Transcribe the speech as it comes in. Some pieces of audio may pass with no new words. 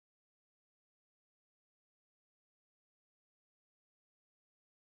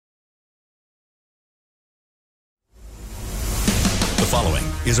following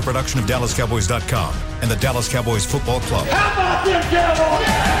is a production of DallasCowboys.com and the Dallas Cowboys Football Club. How about them Cowboys?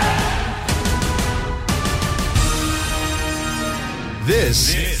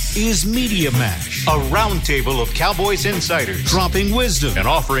 This is Media Mash, a roundtable of Cowboys insiders dropping wisdom and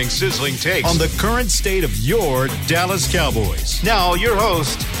offering sizzling takes on the current state of your Dallas Cowboys. Now, your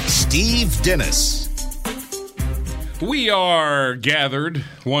host, Steve Dennis. We are gathered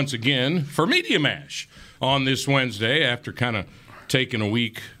once again for Media Mash on this Wednesday after kind of taking a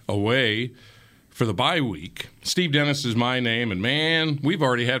week away for the bye week. Steve Dennis is my name, and man, we've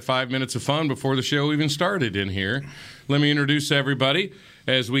already had 5 minutes of fun before the show even started in here. Let me introduce everybody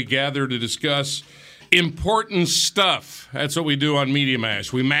as we gather to discuss important stuff. That's what we do on Media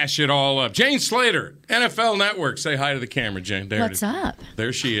Mash. We mash it all up. Jane Slater, NFL Network. Say hi to the camera, Jane. What's up?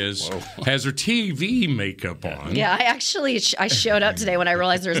 There she is. Has her TV makeup on. Yeah, I showed up today when I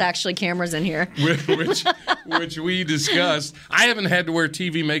realized there's actually cameras in here. which we discussed. I haven't had to wear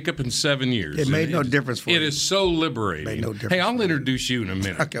TV makeup in 7 years. It made no difference for you. It is so liberating. Made no difference. Hey, I'll introduce you in a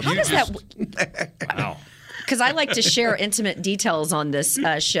minute. Okay. How does that? Wow. Because I like to share intimate details on this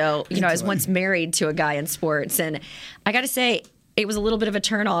show. You know, I was once married to a guy in sports, and I got to say, it was a little bit of a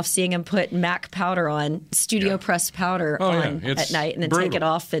turnoff seeing him put MAC powder on, studio pressed powder on at night, and then take it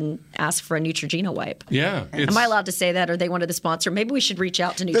off and ask for a Neutrogena wipe. Yeah. Am I allowed to say that? Or they wanted to sponsor? Maybe we should reach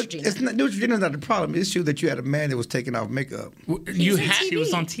out to Neutrogena. Neutrogena's not the problem. The issue that you had a man that was taking off makeup. She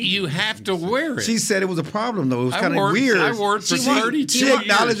was on TV. You have to wear it. She said it was a problem, though. It was kind of weird. I wore it for 32 She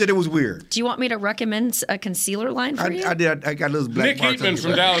acknowledged that it was weird. Do you want me to recommend a concealer line for you? I did. I got a little black Nick Eatman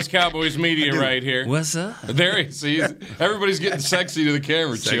from Dallas Cowboys Media right here. What's up? There he is. Everybody's getting sexy to the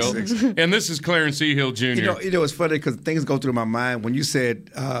camera, Chill. And this is Clarence E. Hill Jr. You know, it's funny because things go through my mind when you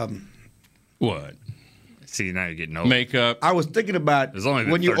said what? See, now you're getting old. Makeup. I was thinking about There's only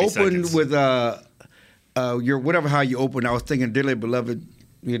been when you 30 opened seconds. with your whatever how you opened. I was thinking, dearly beloved.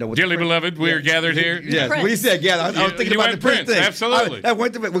 You know, with Dearly beloved, we are gathered here. Yes, when you said gather, I was thinking You about went the Prince thing. Absolutely.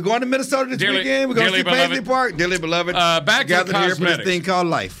 We're going to Minnesota this weekend. We're going to see Paisley Park. Dearly beloved, back to gathered here for cosmetics. this thing called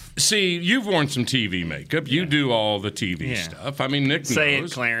life. See, you've worn some TV makeup. You do all the TV stuff. I mean, Nick Say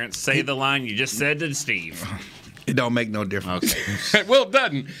knows. it, Clarence. Say the line you just said to Steve. It don't make no difference. Okay. Well, it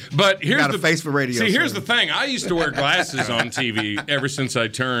doesn't. But here's got a face for radio. See, here's sir. the thing. I used to wear glasses on TV ever since I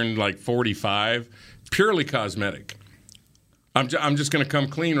turned like 45. Purely cosmetic. I'm just going to come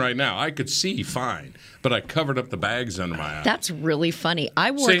clean right now. I could see fine, but I covered up the bags under my eyes. That's really funny.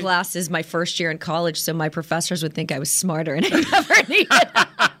 I wore glasses my first year in college so my professors would think I was smarter, and I never needed them.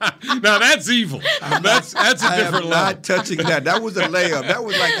 Now, that's evil. That's a different I am level. not touching that. That was a layup. That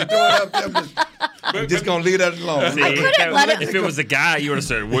was like you throw it up there. I'm just going to leave that alone. See, if it was a guy, you would have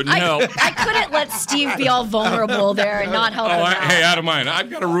said, wouldn't help. I couldn't let Steve be all vulnerable there and not help him out. Hey, out of mind. I've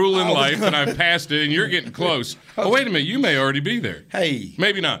got a rule in life, and I've passed it, and you're getting close. Oh, wait a minute. You may already be there. Hey.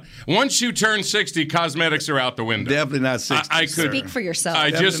 Maybe not. Once you turn 60, cosmetics are out the window. Definitely not 60. I could Speak for yourself.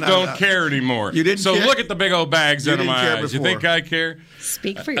 I Definitely just not don't out. care anymore. You didn't so care? look at the big old bags You under didn't my care eyes. You before. think I care?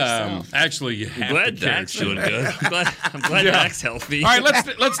 Speak for yourself. Actually, you have Glad to care. Dak's doing good. I'm glad Yeah. Dak's healthy. All right,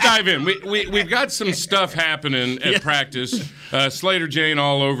 let's dive in. We've got some stuff happening at practice. Slater Jane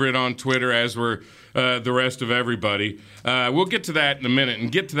all over it on Twitter, as were the rest of everybody. We'll get to that in a minute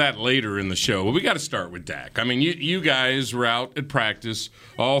and get to that later in the show. But we got to start with Dak. I mean, you guys were out at practice,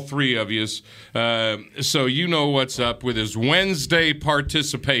 all three of you, so you know what's up with his Wednesday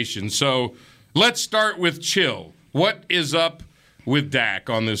participation. So let's start with Chill. What is up with Dak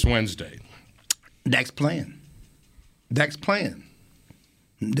on this Wednesday? Dak's playing.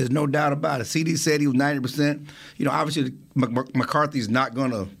 There's no doubt about it. CD said he was 90%. You know, obviously McCarthy's not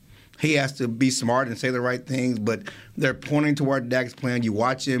going to – he has to be smart and say the right things, but they're pointing toward Dak's plan. You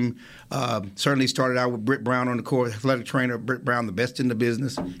watch him. Certainly started out with Britt Brown on the court, athletic trainer. Britt Brown, the best in the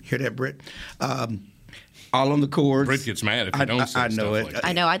business. Hear that, Britt? All on the courts. Britt gets mad if you don't say I know stuff it. like that.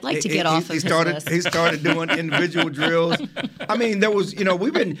 I know. I'd like to get off of his list. He started doing individual drills. I mean, there was, there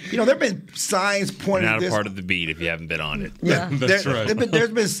have been signs pointing Not this. a part of the beat if you haven't been on it. Yeah, That's right.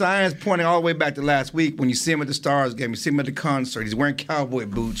 There's been signs pointing all the way back to last week when you see him at the Stars game, you see him at the concert. He's wearing cowboy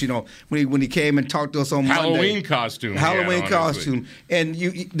boots. You know, when he came and talked to us on Halloween Monday. costume. Halloween costume. And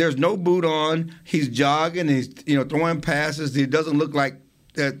there's no boot on. He's jogging. He's throwing passes. He doesn't look like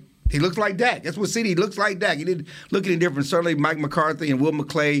that. He looks like Dak. That's what CD looks like Dak. He didn't look any different. Certainly Mike McCarthy and Will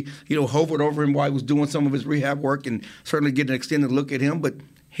McClay, hovered over him while he was doing some of his rehab work and certainly getting an extended look at him. But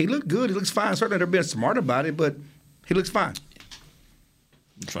he looked good. He looks fine. Certainly they're being smart about it, but he looks fine.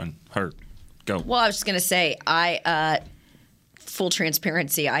 Fun. Hurt. Go. Well, I was just going to say, full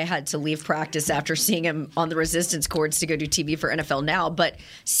transparency, I had to leave practice after seeing him on the resistance cords to go do TV for NFL Now. But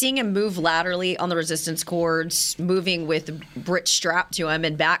seeing him move laterally on the resistance cords, moving with Brit strapped to him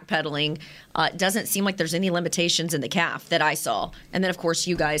and backpedaling, doesn't seem like there's any limitations in the calf that I saw. And then, of course,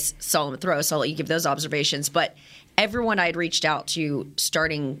 you guys saw him throw, so I'll let you give those observations. But everyone I had reached out to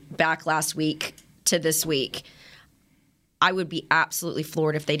starting back last week to this week, I would be absolutely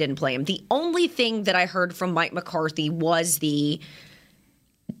floored if they didn't play him. The only thing that I heard from Mike McCarthy was do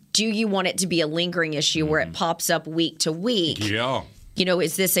you want it to be a lingering issue where it pops up week to week? Yeah. You know,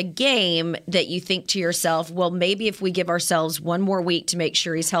 is this a game that you think to yourself, well, maybe if we give ourselves one more week to make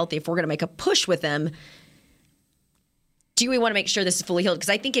sure he's healthy, if we're going to make a push with him, do we want to make sure this is fully healed? Because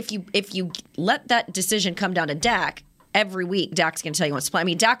I think if you let that decision come down to Dak, every week, Dak's going to tell you he wants to play. I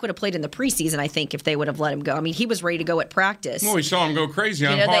mean, Dak would have played in the preseason, I think, if they would have let him go. I mean, he was ready to go at practice. Well, we saw him go crazy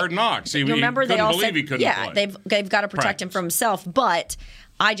on Hard Knocks. He remember couldn't they all believe said, he couldn't play. They've got to protect him from himself, but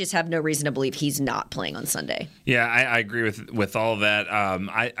I just have no reason to believe he's not playing on Sunday. Yeah, I agree with all of that.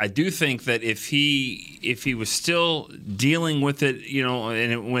 I do think that if he was still dealing with it, you know,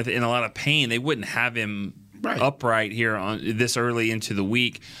 in a lot of pain, they wouldn't have him upright here on this early into the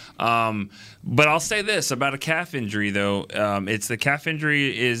week. But I'll say this about a calf injury, though. It's the calf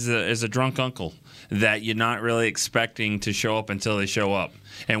injury is a drunk uncle that you're not really expecting to show up until they show up.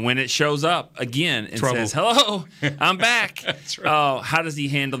 And when it shows up again and says, hello, I'm back, That's right. How does he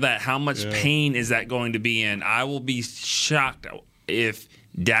handle that? How much pain is that going to be in? I will be shocked if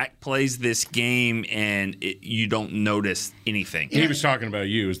Dak plays this game and you don't notice anything. He was talking about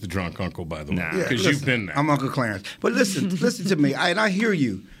you as the drunk uncle, by the way, because you've been there. I'm Uncle Clarence. But listen to me, and I hear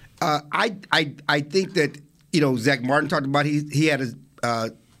you. I think that, you know, Zach Martin talked about he had his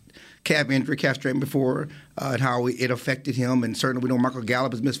calf injury, calf strain before, and how it affected him. And certainly we know Michael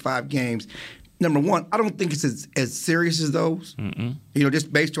Gallup has missed 5 games. Number one, I don't think it's as serious as those, you know,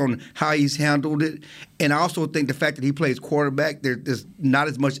 just based on how he's handled it. And I also think the fact that he plays quarterback, there's not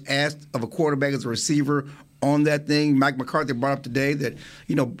as much asked of a quarterback as a receiver on that thing. Mike McCarthy brought up today that,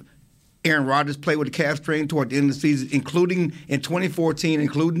 you know, Aaron Rodgers played with a calf strain toward the end of the season, including in 2014,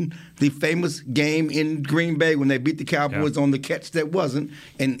 including the famous game in Green Bay when they beat the Cowboys on the catch that wasn't.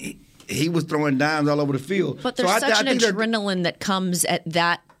 And he was throwing dimes all over the field. But there's such an adrenaline that comes at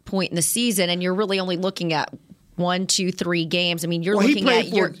that point in the season, and you're really only looking at 1, 2, 3 games. I mean, you're looking at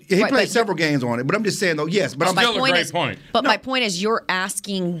he played several games on it, but I'm just saying though, yes. But still a great point. But my point is, you're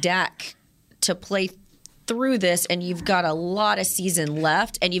asking Dak to play through this, and you've got a lot of season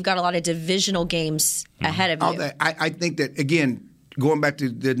left, and you've got a lot of divisional games ahead of you. I think that, again, going back to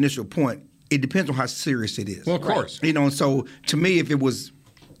the initial point, it depends on how serious it is. Well, of course. You know, and so to me, if it was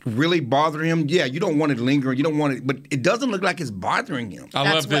really bothering him, you don't want it lingering. You don't want it, but it doesn't look like it's bothering him.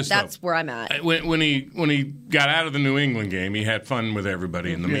 That's where I'm at. When he got out of the New England game, he had fun with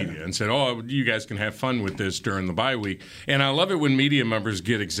everybody in the media and said, "Oh, you guys can have fun with this during the bye week." And I love it when media members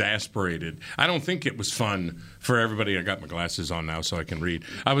get exasperated. I don't think it was fun for everybody. I got my glasses on now so I can read.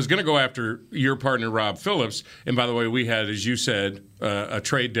 I was going to go after your partner Rob Phillips, and by the way, we had, as you said, a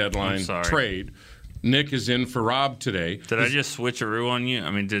trade deadline trade. Nick is in for Rob today. Did I just switcheroo on you?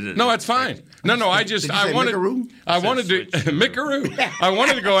 I mean, did it? No, that's fine. No, I wanted to Mickaroo. I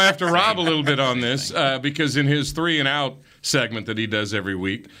wanted to go after Rob a little bit on this because in his 3 and Out segment that he does every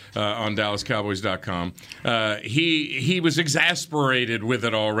week on DallasCowboys.com, he was exasperated with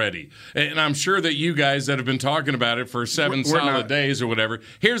it already, and I'm sure that you guys that have been talking about it for 7 solid days or whatever.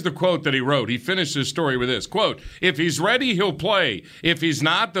 Here's the quote that he wrote. He finished his story with this quote: "If he's ready, he'll play. If he's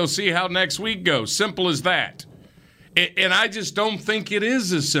not, they'll see how next week goes. Simple as that." And I just don't think it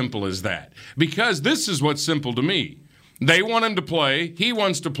is as simple as that, because this is what's simple to me. They want him to play. He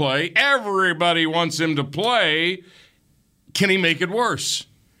wants to play. Everybody wants him to play. Can he make it worse?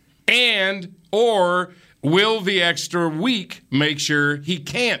 Or will the extra week make sure he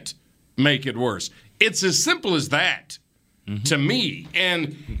can't make it worse? It's as simple as that to me.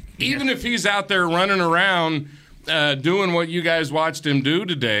 And even if he's out there running around doing what you guys watched him do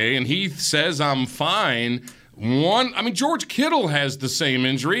today, and he says, "I'm fine," George Kittle has the same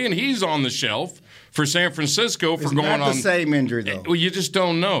injury, and he's on the shelf for San Francisco for going on. It's not the same injury, though. Well, you just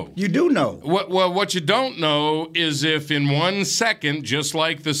don't know. You do know. What you don't know is if in 1 second, just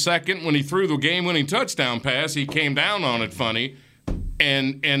like the second when he threw the game-winning touchdown pass, he came down on it funny,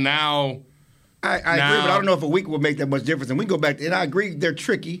 and now. I agree, but I don't know if a week will make that much difference. And we go back, and I agree, they're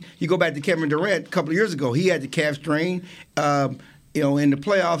tricky. You go back to Kevin Durant a couple of years ago. He had the calf strain, in the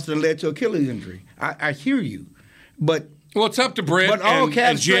playoffs that led to Achilles injury. I hear you, but. Well, it's up to Britt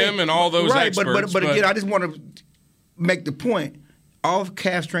and Jim and all those experts. But again, I just want to make the point. all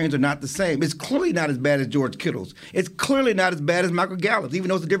calf strains are not the same. It's clearly not as bad as George Kittle's. It's clearly not as bad as Michael Gallup's, even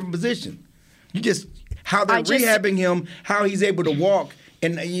though it's a different position. How they're rehabbing him, how he's able to walk,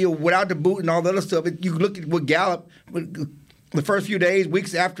 and without the boot and all the other stuff. You look at what Gallup, the first few days,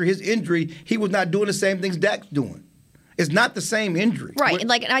 weeks after his injury, he was not doing the same things Dak's doing. It's not the same injury. Right. And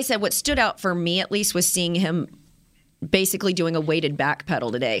like I said, what stood out for me at least was seeing him basically doing a weighted back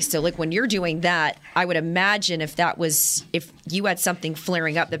pedal today. So like when you're doing that, I would imagine if you had something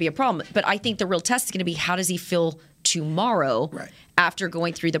flaring up, that'd be a problem. But I think the real test is going to be how does he feel tomorrow after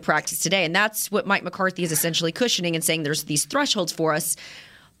going through the practice today. And that's what Mike McCarthy is essentially cushioning and saying there's these thresholds for us.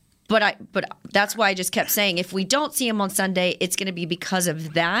 But that's why I just kept saying if we don't see him on Sunday, it's going to be because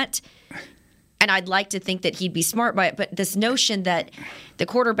of that. And I'd like to think that he'd be smart by it. But this notion that the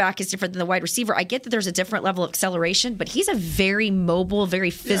quarterback is different than the wide receiver, I get that there's a different level of acceleration, but he's a very mobile, very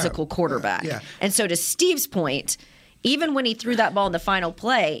physical quarterback. Yeah. And so to Steve's point, even when he threw that ball in the final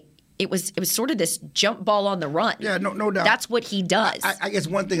play, it was sort of this jump ball on the run. Yeah, no doubt. That's what he does. I guess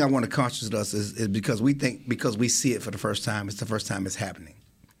one thing I want to conscious us is because we see it for the first time, it's the first time it's happening.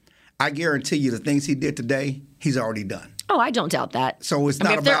 I guarantee you the things he did today, he's already done. Oh, I don't doubt that. So it's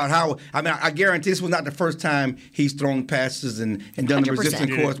not about how. I guarantee this was not the first time he's thrown passes and done 100%. The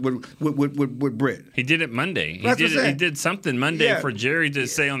resistance course with Britt. He did it Monday. He did something Monday for Jerry to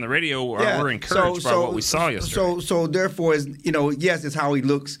say on the radio. We're encouraged by what we saw yesterday. So therefore, yes, it's how he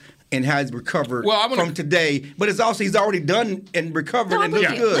looks and how he's recovered from today. But it's also he's already done and recovered and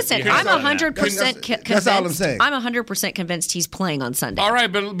looks good. Listen, I'm 100% convinced. That's all I'm saying. I'm 100% convinced he's playing on Sunday. All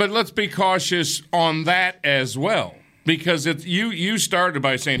right, but let's be cautious on that as well. Because you started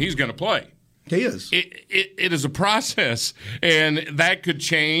by saying he's going to play. He is. It is a process, and that could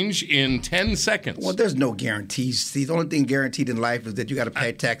change in 10 seconds. Well, there's no guarantees. The only thing guaranteed in life is that you got to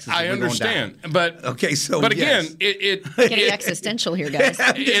pay taxes. I understand, but again, getting existential here, guys.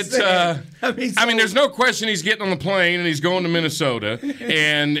 I mean, there's no question he's getting on the plane and he's going to Minnesota,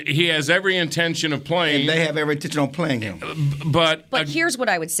 and he has every intention of playing. And they have every intention on playing him. But here's what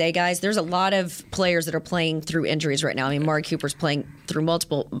I would say, guys. There's a lot of players that are playing through injuries right now. I mean, Amari Cooper's playing through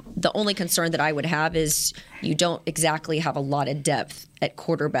multiple. The only concern that I would have is you don't exactly have a lot of depth at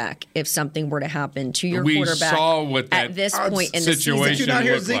quarterback if something were to happen to your quarterback saw what that at this point in the season. Did you not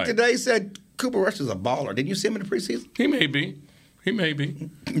hear Zeke today said Cooper Rush is a baller? Didn't you see him in the preseason? He may be.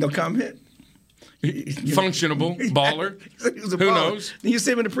 No comment? Functional baller. Who knows? Did you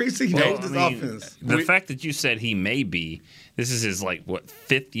see him in the preseason? Offense. The fact that you said he may be, this is his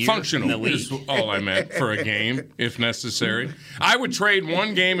fifth year functional in the league. Is all I meant for a game, if necessary. I would trade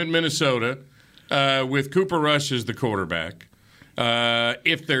one game in Minnesota with Cooper Rush as the quarterback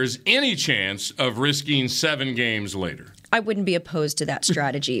if there's any chance of risking 7 games later. I wouldn't be opposed to that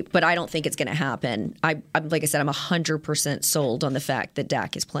strategy, but I don't think it's going to happen. I'm like I said, I'm 100% sold on the fact that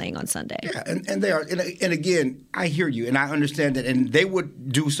Dak is playing on Sunday. Yeah, and they are. And again, I hear you, and I understand that, and they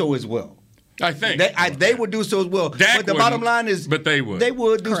would do so as well. I think they would do so as well. Dak but the bottom line is, but they would. They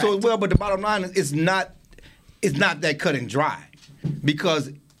would do so as well. But the bottom line is, it's not that cut and dry,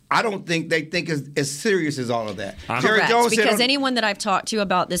 because I don't think they think as serious as all of that. Jerry Jones because anyone that I've talked to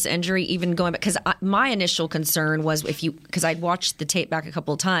about this injury, even going back, because my initial concern was because I'd watched the tape back a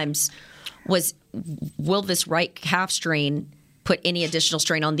couple of times, was will this right calf strain put any additional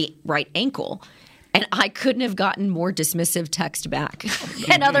strain on the right ankle? And I couldn't have gotten more dismissive text back.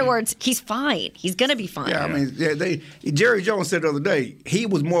 In other words, he's fine. He's going to be fine. Yeah, I mean, Jerry Jones said the other day he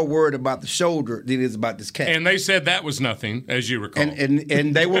was more worried about the shoulder than he is about this calf. And they said that was nothing, as you recall.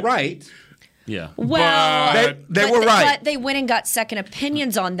 And they were right. Yeah. Well, they were right. But they went and got second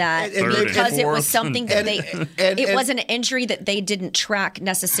opinions on that because it was something that it was an injury that they didn't track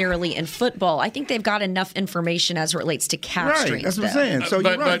necessarily in football. I think they've got enough information as it relates to calf strains. That's what I'm saying. So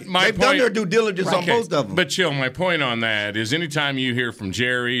you're right. They've done their due diligence on both of them. But Chill, my point on that is anytime you hear from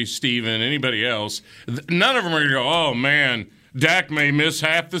Jerry, Steven, anybody else, none of them are going to go, oh, man, Dak may miss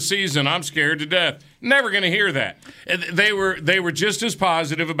half the season. I'm scared to death. Never going to hear that. They were just as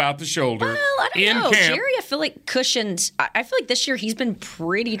positive about the shoulder. Well, I don't know. Camp. Jerry, I feel like cushioned. I feel like this year he's been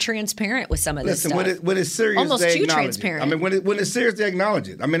pretty transparent with some of this stuff. When it's serious, almost they too acknowledge transparent. it. I mean, when it's serious, they acknowledge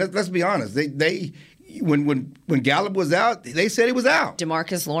it. I mean, let's be honest. When Gallup was out, they said he was out.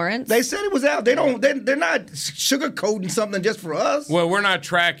 DeMarcus Lawrence. They said he was out. They're not sugarcoating something just for us. Well, we're not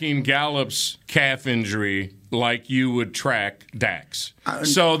tracking Gallup's calf injury like you would track Dak's.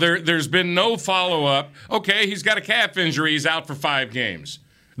 So there's been no follow-up. Okay, he's got a calf injury. He's out for 5 games.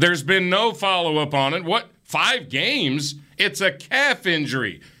 There's been no follow-up on it. What? 5 games? It's a calf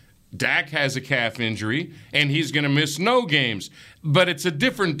injury. Dak has a calf injury, and he's going to miss no games. But it's a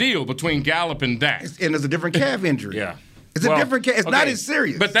different deal between Gallup and Dak. And it's a different calf injury. Yeah. It's a different case. It's not as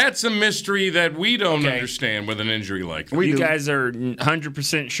serious. But that's a mystery that we don't understand with an injury like that. You guys are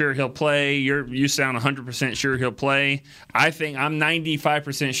 100% sure he'll play. You sound 100% sure he'll play. I think I'm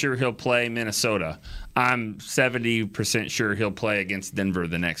 95% sure he'll play Minnesota. I'm 70% sure he'll play against Denver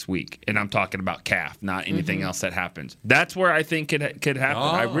the next week. And I'm talking about calf, not anything else that happens. That's where I think it could happen.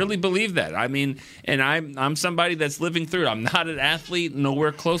 I really believe that. I mean, and I'm somebody that's living through it. I'm not an athlete,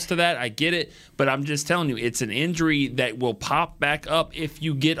 nowhere close to that. I get it. But I'm just telling you, it's an injury that will pop back up if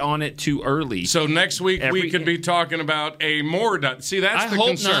you get on it too early. So next week we could be talking about a more. See, that's the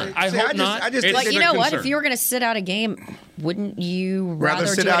concern. I hope not. Like, you know what? If you were going to sit out a game, wouldn't you rather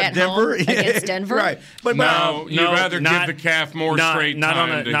sit do it out at Denver home against Denver? Right. But no, you'd rather give the calf more straight time.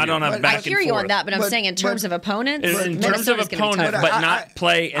 Not on a back I hear you on that, but I'm saying in terms of opponents, in terms of opponent, but not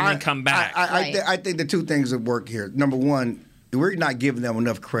play and then come back. I think the two things that work here. Number one, we're not giving them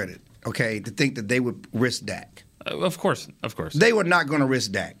enough credit, okay, to think that they would risk Dak. Of course. They were not going to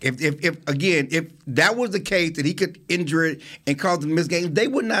risk Dak. If that was the case, that he could injure it and cause them to miss games, they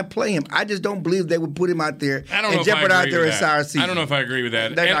would not play him. I just don't believe they would put him out there and jeopardize their entire season. I don't know if I agree with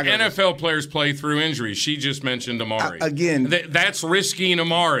that. NFL players play through injuries. She just mentioned Amari. That's risking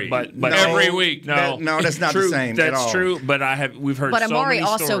Amari but every week. No, that's not the same at all. That's true, but we've heard but so Amari many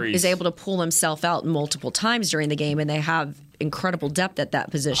also stories. is able to pull himself out multiple times during the game, and they have incredible depth at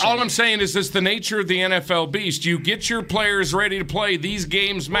that position. All I'm saying is this the nature of the NFL beast. You get your players ready to play. These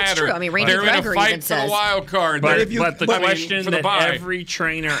games matter. That's true. I mean, Randy they're Gregory in a fight even for says. the wild card. But the question that every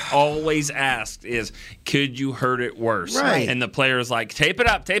trainer always asks is, could you hurt it worse? Right. And the player's like, tape it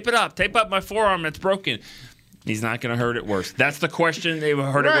up my forearm, it's broken. He's not going to hurt it worse. That's the question. They've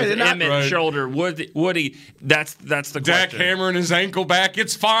heard it with Emmett, shoulder, Woody. That's the question. Dak hammering his ankle back.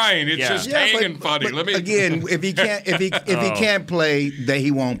 It's fine. It's just hanging funny. Again, if he can't play, then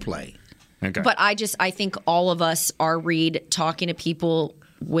he won't play. Okay. But I think all of us are talking to people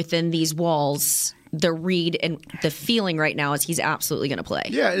within these walls. The read and the feeling right now is he's absolutely going to play.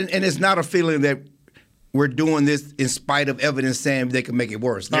 Yeah, and it's not a feeling that we're doing this in spite of evidence saying they can make it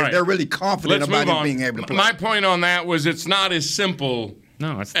worse. They're really confident about him being able to play. My point on that was it's not as simple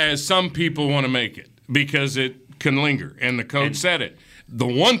as some people want to make it because it can linger. And the coach said it. The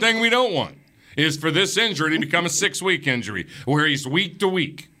one thing we don't want is for this injury to become a 6-week injury where he's week to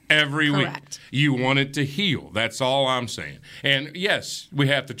week. Every week. You want it to heal. That's all I'm saying. And, yes, we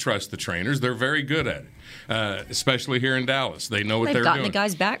have to trust the trainers. They're very good at it, especially here in Dallas. They know what they're doing. They've gotten the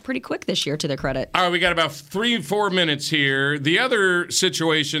guys back pretty quick this year, to their credit. All right, we got about 3-4 minutes here. The other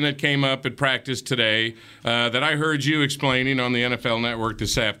situation that came up at practice today that I heard you explaining on the NFL Network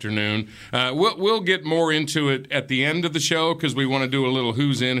this afternoon, we'll get more into it at the end of the show because we want to do a little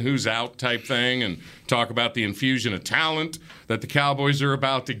who's in, who's out type thing and talk about the infusion of talent that the Cowboys are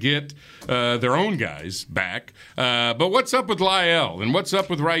about to get their own guys back. But what's up with Lyle and what's up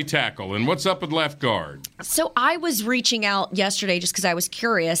with right tackle and what's up with left guard? So I was reaching out yesterday just because I was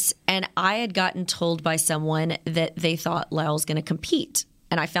curious, and I had gotten told by someone that they thought Lyle's going to compete.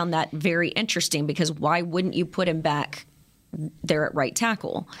 And I found that very interesting because why wouldn't you put him back there at right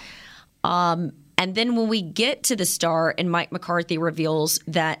tackle? And then when we get to the start and Mike McCarthy reveals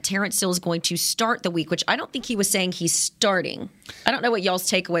that Terrence Steele is going to start the week, which I don't think he was saying he's starting. I don't know what y'all's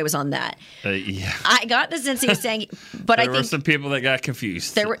takeaway was on that. Yeah. I got the sense he was saying, but I think there were some people that got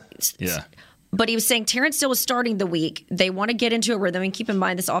confused. But he was saying Terrence Steele was starting the week. They want to get into a rhythm. And keep in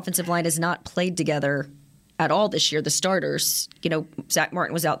mind, this offensive line has not played together at all this year, the starters. You know, Zach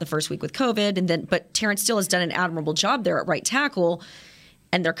Martin was out the first week with COVID, but Terrence Steele has done an admirable job there at right tackle.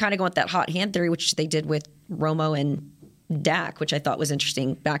 And they're kind of going with that hot hand theory, which they did with Romo and Dak, which I thought was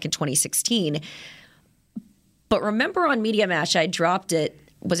interesting back in 2016. But remember on Media Mash, I dropped it.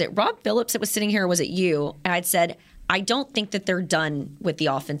 Was it Rob Phillips that was sitting here or was it you? And I'd said, I don't think that they're done with the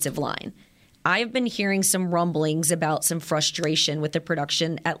offensive line. I've been hearing some rumblings about some frustration with the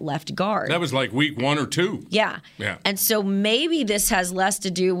production at left guard. That was like week 1 or 2. Yeah. And so maybe this has less to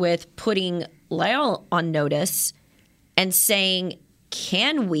do with putting Lyle on notice and saying,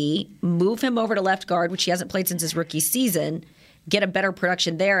 can we move him over to left guard, which he hasn't played since his rookie season, get a better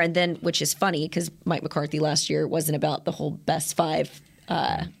production there, and then, which is funny because Mike McCarthy last year wasn't about the whole best 5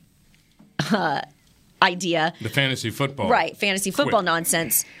 idea. The fantasy football. Right, fantasy football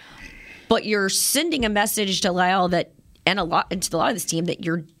nonsense. But you're sending a message to Lyle to a lot of this team that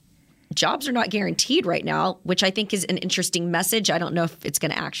your jobs are not guaranteed right now, which I think is an interesting message. I don't know if it's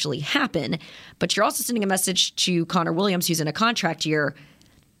going to actually happen, but you're also sending a message to Connor Williams, who's in a contract year.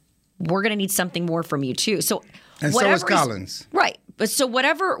 We're going to need something more from you too. So is Collins. Right. But so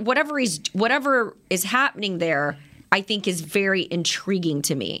whatever is happening there, I think is very intriguing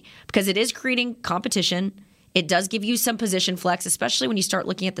to me because it is creating competition. It does give you some position flex, especially when you start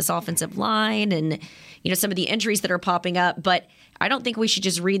looking at this offensive line and, some of the injuries that are popping up. But I don't think we should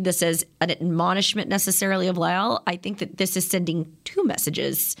just read this as an admonishment necessarily of Lyle. I think that this is sending two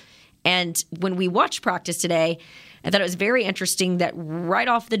messages. And when we watched practice today, I thought it was very interesting that right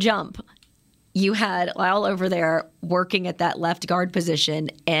off the jump, you had Lyle over there working at that left guard position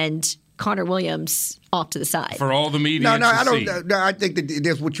and Connor Williams off to the side. For all the media I don't. No, I think that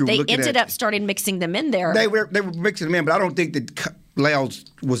that's what you're looking at. They ended up starting mixing them in there. They were mixing them in, but I don't think that Lyle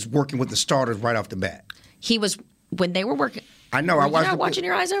was working with the starters right off the bat. He was when they were working. I know. Were you not watching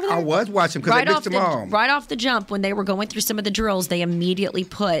your eyes over there? I was watching because they mixed them all. Right off the jump, when they were going through some of the drills, they immediately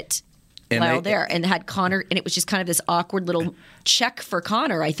put Lyle there and had Connor, and it was just kind of this awkward little check for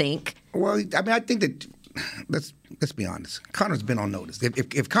Connor, I think. Well, I mean, I think that let's be honest. Connor's been on notice.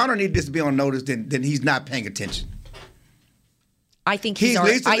 If Connor needed this to be on notice, then he's not paying attention. I think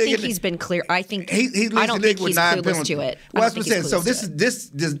he's been clear. I think I don't think he's clueless to it. Well, that's what I'm saying. So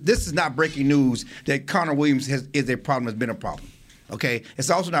this is not breaking news that Connor Williams is a problem, has been a problem. Okay, it's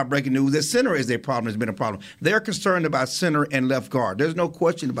also not breaking news that center is a problem, has been a problem. They're concerned about center and left guard. There's no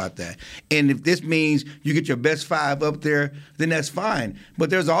question about that. And if this means you get your best five up there, then that's fine. But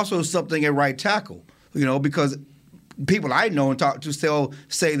there's also something at right tackle, because people I know and talk to still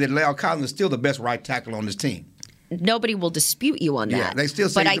say that La'el Collins is still the best right tackle on this team. Nobody will dispute you on that. Yeah, they still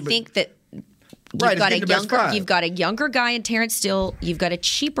say. But I think that you've got a younger guy in Terrence Steele. You've got a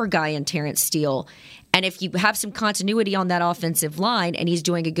cheaper guy in Terrence Steele. And if you have some continuity on that offensive line and he's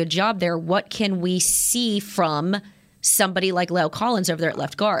doing a good job there, what can we see from somebody like La'el Collins over there at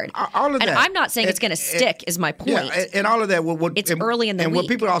left guard? All of that. And I'm not saying it's going to stick, is my point. Yeah, and all of that. It's early in the week. And what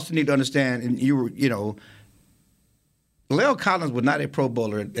people also need to understand, and La'el Collins was not a Pro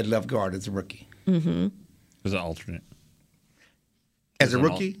Bowler at left guard as a rookie. Mm-hmm. Was an alternate. As a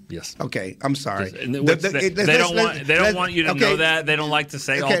rookie? Yes. Okay, I'm sorry. They don't want you to know that. They don't like to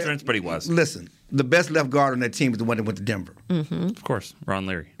say alternates, but he was. Listen, the best left guard on that team is the one that went to Denver. Mm-hmm. Of course, Ron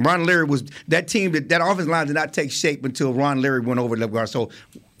Leary. Ron Leary was that team. That offensive line did not take shape until Ron Leary went over to left guard. So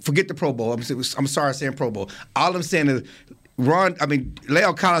forget the Pro Bowl. I'm sorry saying Pro Bowl. All I'm saying is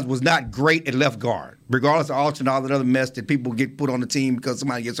La'el Collins was not great at left guard, regardless of alternate, all that other mess that people get put on the team because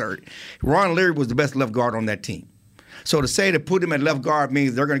somebody gets hurt. Ron Leary was the best left guard on that team. So to say to put him at left guard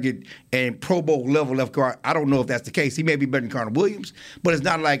means they're going to get a Pro Bowl level left guard, I don't know if that's the case. He may be better than Connor Williams, but it's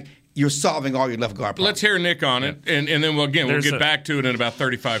not like you're solving all your left guard problems. Let's hear Nick on it, and then we'll get back to it in about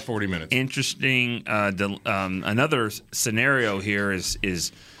 35, 40 minutes. Interesting. Another scenario here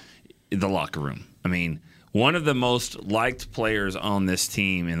is the locker room. I mean, one of the most liked players on this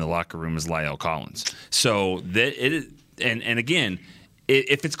team in the locker room is La'el Collins. So and again,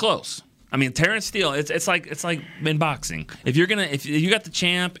 if it's close. I mean, Terrence Steele. It's like in boxing. If you got the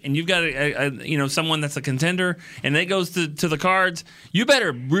champ and you've got someone that's a contender and it goes to the cards, you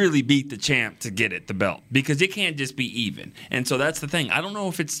better really beat the champ to get it, the belt, because it can't just be even. And so that's the thing. I don't know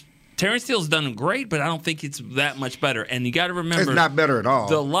if it's Terrence Steele's done great, but I don't think it's that much better. And you got to remember, it's not better at all.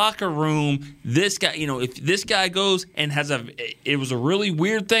 The locker room. This guy, if this guy goes and it was a really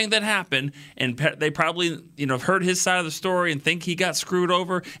weird thing that happened, and they probably heard his side of the story and think he got screwed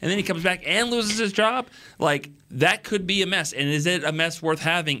over, and then he comes back and loses his job. Like, that could be a mess. And is it a mess worth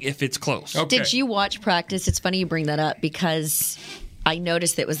having if it's close? Okay. Did you watch practice? It's funny you bring that up because I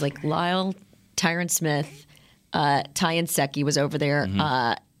noticed that it was like Lyle, Tyron Smith, Ty Nsekhe was over there.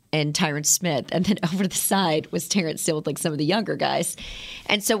 Mm-hmm. And Tyron Smith, and then over to the side was Terrence Steele with like some of the younger guys.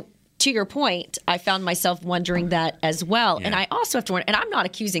 And so, to your point, I found myself wondering that as well. Yeah. And I also have to wonder, and I'm not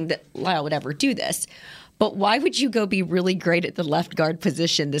accusing that Lyle would ever do this, but why would you go be really great at the left guard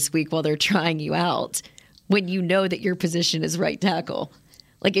position this week while they're trying you out when you know that your position is right tackle?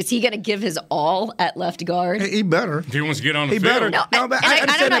 Like, is he going to give his all at left guard? He better. If he wants to get on the field. Better. No, I'm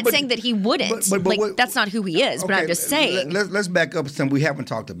not saying that he wouldn't. But that's not who he is. Okay, but I'm just saying. Let's back up some we haven't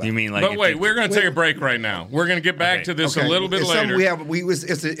talked about. You mean like? But wait, we're going to take a break right now. We're going to get back to this a little bit later.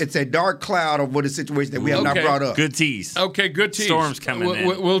 It's a dark cloud of what a situation that we have not brought up. Good tease. Okay, good tease. Storm's coming in.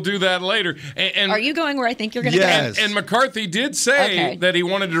 We'll do that later. And are you going where I think you're going to go? Yes. And McCarthy did say that he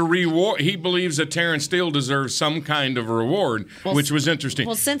wanted to reward. He believes that Terrence Steele deserves some kind of a reward, which was interesting.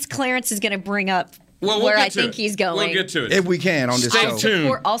 Well, since Clarence is going to bring up where I think he's going. We'll get to it. If we can on this show. Stay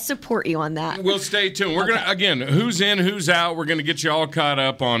tuned. I'll support you on that. We'll stay tuned. We're gonna again, who's in, who's out. We're gonna get you all caught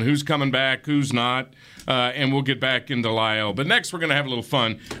up on who's coming back, who's not, and we'll get back into Lyle. But next, we're gonna have a little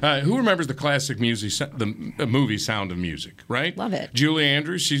fun. Who remembers the classic music, the movie Sound of Music? Right? Love it. Julie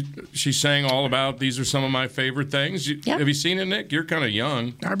Andrews. She sang all about these are some of my favorite things. Yep. Have you seen it, Nick? You're kind of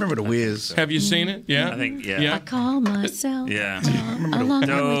young. I remember The Wiz. Have you seen it? Yeah. I think yeah. I call myself. Yeah. I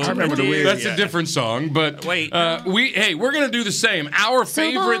remember The Wiz. That's a different song. song, but Wait. we're gonna do the same. Our So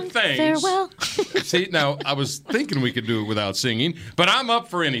favorite long, things. farewell. See, now I was thinking we could do it without singing, but I'm up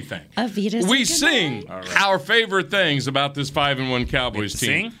for anything. Avita We Sing sing our favorite things about this 5-1 Cowboys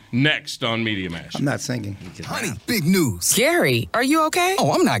team Sing? next on Media Mash. I'm not singing. Honey, big news. Gary, are you okay?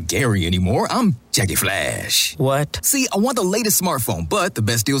 Oh, I'm not Gary anymore. I'm Jackie Flash. What? See, I want the latest smartphone, but the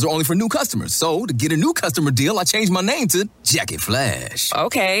best deals are only for new customers. So, to get a new customer deal, I changed my name to Jackie Flash.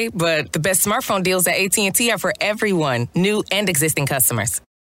 Okay, but the best smartphone deals at AT&T are for everyone, new and existing customers.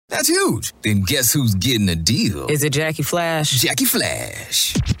 That's huge. Then guess who's getting a deal? Is it Jackie Flash? Jackie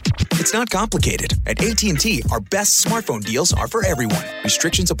Flash. It's not complicated. At AT&T, our best smartphone deals are for everyone.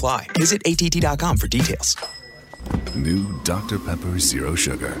 Restrictions apply. Visit att.com for details. New Dr. Pepper Zero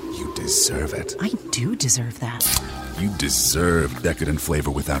Sugar. You deserve it. I do deserve that. You deserve decadent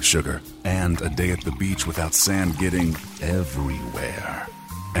flavor without sugar. And a day at the beach without sand getting everywhere.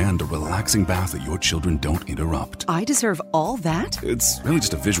 And a relaxing bath that your children don't interrupt. I deserve all that? It's really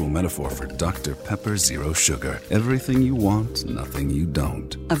just a visual metaphor for Dr. Pepper Zero Sugar. Everything you want, nothing you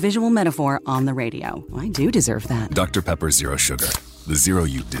don't. A visual metaphor on the radio. I do deserve that. Dr. Pepper Zero Sugar. The zero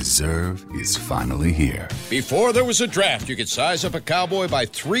you deserve is finally here. Before there was a draft, you could size up a cowboy by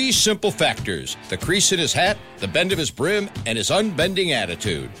 3 simple factors: the crease in his hat, the bend of his brim, and his unbending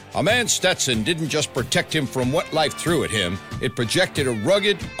attitude. A man Stetson didn't just protect him from what life threw at him, it projected a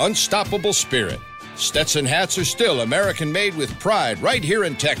rugged, unstoppable spirit. Stetson hats are still American-made with pride right here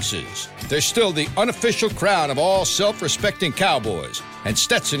in Texas. They're still the unofficial crown of all self-respecting cowboys, and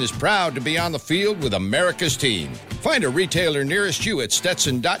Stetson is proud to be on the field with America's team. Find a retailer nearest you at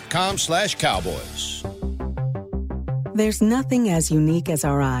stetson.com/cowboys. There's nothing as unique as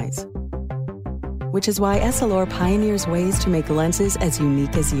our eyes, which is why Essilor pioneers ways to make lenses as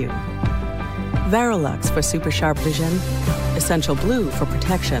unique as you. Varilux for super sharp vision, Essential Blue for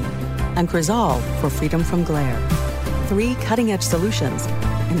protection, and Crizal for freedom from glare. 3 cutting-edge solutions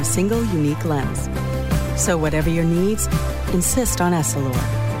in a single unique lens. So whatever your needs, insist on Essilor.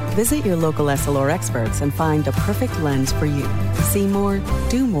 Visit your local Essilor experts and find the perfect lens for you. See more,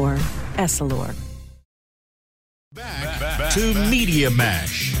 do more, Essilor. Back to Media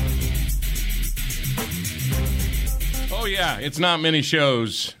Mash. Oh, yeah. It's not many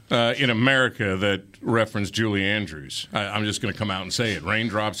shows in America that reference Julie Andrews. I'm just going to come out and say it.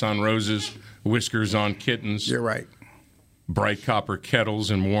 Raindrops on Roses, Whiskers on Kittens. You're right. Bright Copper Kettles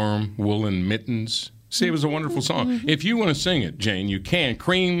and Warm Woolen Mittens. See, it was a wonderful song. If you want to sing it, Jane, you can.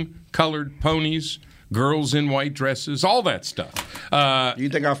 Cream-colored ponies, girls in white dresses, all that stuff. You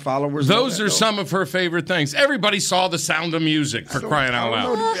think our followers Those know are that, some of her favorite things. Everybody saw The Sound of Music, for crying out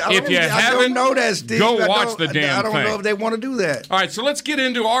loud. If you I haven't, don't know that, Steve. go watch the damn thing. I don't know if they want to do that. All right, so let's get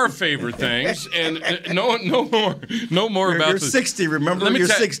into our favorite things, and no more about You're this. 60, remember? Let me You're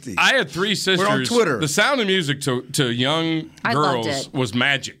tell you, 60. I had 3 sisters. We're on Twitter. The Sound of Music to young I loved girls it. was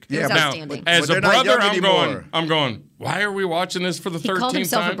magic. It was now, outstanding. as But a they're not brother, young anymore. I'm going. Why are we watching this for the He 13th called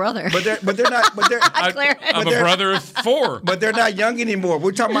himself time? a brother. But they're not. But they're. I'm a brother of 4. But they're not young anymore.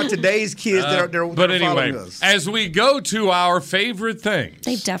 We're talking about today's kids that are But that are anyway, following us. as we go to our favorite things,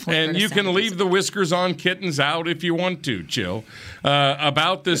 They've definitely and heard of you Sound can of leave Music. the Whiskers on Kittens out if you want to, Chill,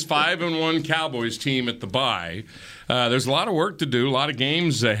 about this 5-1 Cowboys team at the bye. There's a lot of work to do, a lot of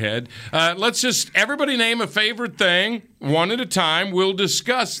games ahead. Let's just everybody name a favorite thing one at a time. We'll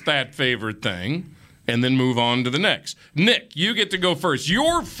discuss that favorite thing and then move on to the next. Nick, you get to go first.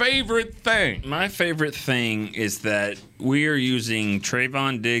 Your favorite thing. My favorite thing is that we are using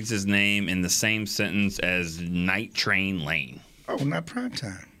Trayvon Diggs' name in the same sentence as Night Train Lane. Oh, not prime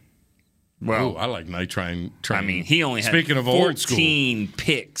time. Well, I like Night Train. I mean, he only had Speaking of old school. 14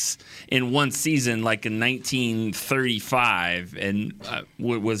 picks in one season, like in 1935. And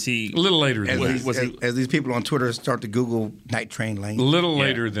was he A little later than that. As these people on Twitter start to Google Night Train Lane. A little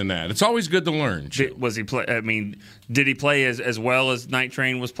later than that. It's always good to learn. Was he play? I mean, did he play as well as Night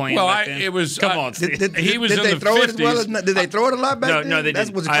Train was playing? Well, back then? it was. Come on, Steve. He was did in they the throw 50s. it as well as? Did they throw it a lot back then? No, they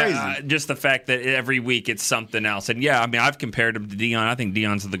That's didn't. what's crazy. Just the fact that every week it's something else. And yeah, I mean, I've compared him to Deion. I think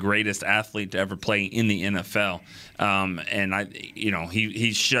Deion's the greatest athlete to ever play in the NFL. And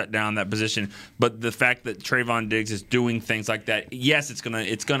he's shut down that position. But the fact that Trayvon Diggs is doing things like that, yes, it's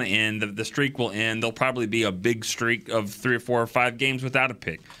gonna end. The streak will end. There'll probably be a big streak of 3 or 4 or 5 games without a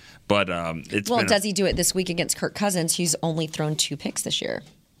pick. But does he do it this week against Kirk Cousins, who's only thrown 2 picks this year?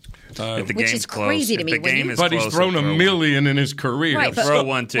 If the Which game's is crazy to me. If the game is but close, he's thrown he'll $1 million in his career. Right, but throw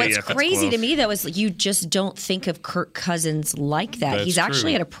one to you what's if it's crazy to close. me, though, is you just don't think of Kirk Cousins like that. That's He's actually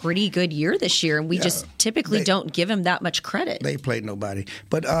true. had a pretty good year this year, and we just typically don't give him that much credit. They played nobody.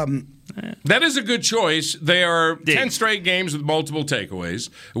 But That is a good choice. They are 10 straight games with multiple takeaways,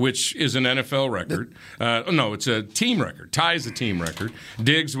 which is an NFL record. No, it's a team record. Ties the team record.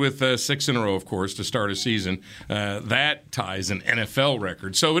 Diggs with 6 in a row, of course, to start a season. That ties an NFL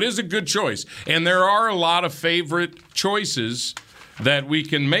record. So it is a good choice. And there are a lot of favorite choices that we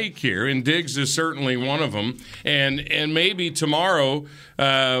can make here, and Diggs is certainly one of them. And maybe tomorrow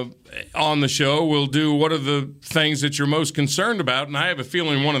on the show we'll do what are the things that you're most concerned about, and I have a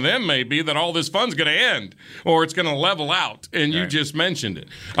feeling one of them may be that all this fun's going to end or it's going to level out, and you just mentioned it.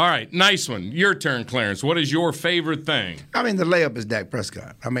 All right, nice one. Your turn, Clarence. What is your favorite thing? I mean, the layup is Dak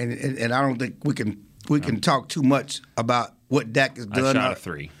Prescott. I mean, and I don't think we can talk too much about what Dak has done. I shot a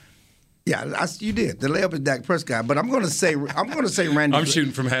 3. Yeah, you did. The layup is Dak Prescott, but I'm going to say Randy. I'm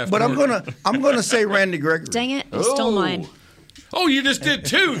shooting from half but court. I'm going to say Randy Gregory. Dang it, you stole mine. Oh, you just did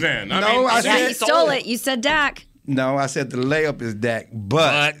 2 then. No, I Yeah, said you stole it. You said Dak. No, I said the layup is Dak,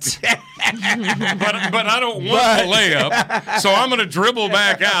 but but I don't want the layup, so I'm going to dribble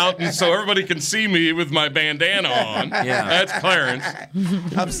back out, and so everybody can see me with my bandana on. Yeah. That's Clarence.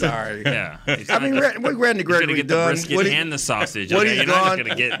 I'm sorry. Yeah. I mean, what Randy You're going Gregory to get the done, brisket and the sausage. what Okay, he's you're not gone, going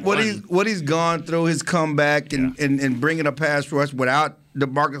to get what he's gone through, his comeback and bringing a pass rush without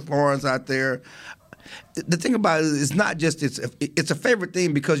DeMarcus Lawrence out there. The thing about it is, it's not just it's a favorite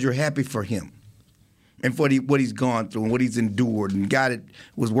thing because you're happy for him and for what he's gone through and what he's endured, and guy that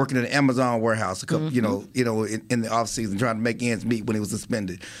was working in an Amazon warehouse a couple, in the offseason trying to make ends meet when he was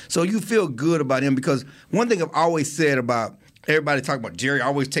suspended. So you feel good about him, because one thing I've always said about everybody talking about Jerry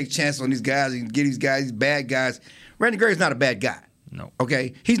always takes chances on these guys and get these guys, these bad guys. Randy Gregory's not a bad guy. No.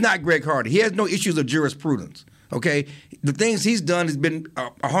 Okay? He's not Greg Hardy. He has no issues of jurisprudence. Okay? The things he's done has been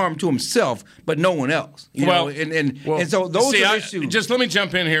a harm to himself, but no one else. And so those are issues. Just let me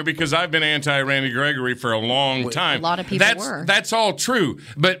jump in here, because I've been anti-Randy Gregory for a long time. A lot of people were. That's all true.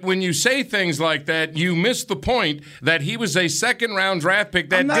 But when you say things like that, you miss the point that he was a second-round draft pick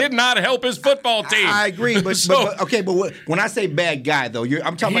that did not help his football team. I agree, but when I say bad guy, though,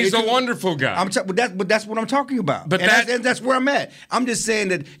 I'm talking he's about... a wonderful guy. But that's what I'm talking about. But that's where I'm at. I'm just saying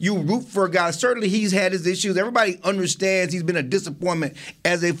that you root for a guy. Certainly he's had his issues. Everybody understands he's been a disappointment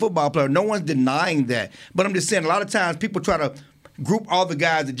as a football player. No one's denying that. But I'm just saying, a lot of times people try to group all the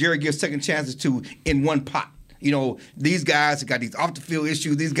guys that Jerry gives second chances to in one pot. These guys have got these off-the-field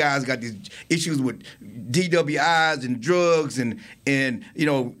issues. These guys got these issues with DWIs and drugs and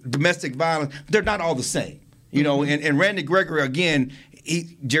domestic violence. They're not all the same. And Randy Gregory, again,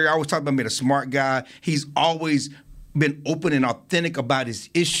 Jerry always talked about being a smart guy. He's always been open and authentic about his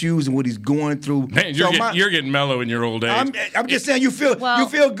issues and what he's going through. Man, you're getting mellow in your old age. I'm just saying, you feel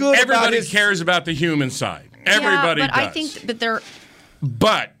good. Everybody cares about the human side. Everybody does. I think,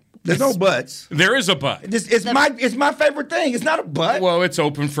 But there's no buts. There is a but. It's my favorite thing. It's not a but. Well, it's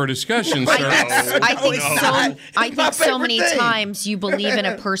open for discussion, sir. I think so many times you believe in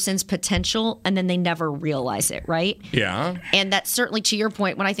a person's potential and then they never realize it, right? Yeah. And that's certainly to your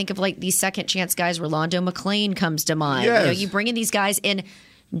point. When I think of these second chance guys, Rolando McClain comes to mind. Yes. You bring in these guys, and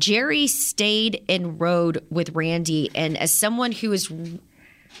Jerry stayed and rode with Randy. And as someone who has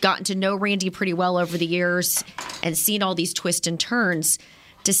gotten to know Randy pretty well over the years and seen all these twists and turns,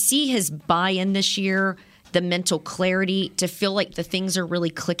 to see his buy-in this year, the mental clarity, to feel like the things are really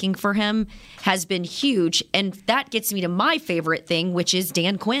clicking for him has been huge. And that gets me to my favorite thing, which is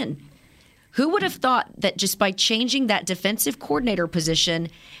Dan Quinn. Who would have thought that just by changing that defensive coordinator position,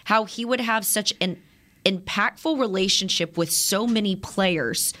 how he would have such an impactful relationship with so many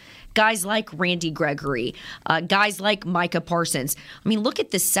players, guys like Randy Gregory, guys like Micah Parsons. I mean, look at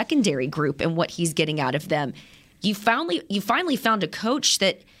the secondary group and what he's getting out of them. You finally found a coach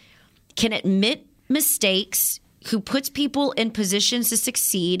that can admit mistakes, who puts people in positions to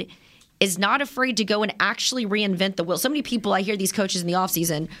succeed, is not afraid to go and actually reinvent the wheel. So many people, I hear these coaches in the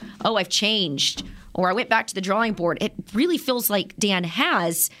offseason, I've changed, or I went back to the drawing board. It really feels like Dan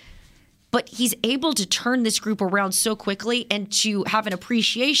has, but he's able to turn this group around so quickly, and to have an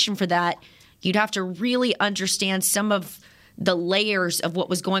appreciation for that, you'd have to really understand some of the layers of what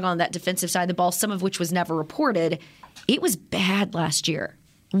was going on that defensive side of the ball, some of which was never reported. It was bad last year,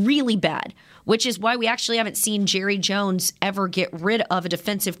 really bad, which is why we actually haven't seen Jerry Jones ever get rid of a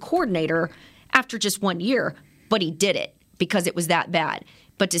defensive coordinator after just 1 year. But he did it because it was that bad.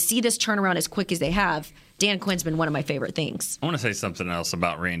 But to see this turnaround as quick as they have, Dan Quinn's been one of my favorite things. I want to say something else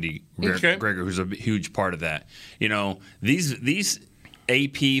about Randy Gregory, who's a huge part of that. These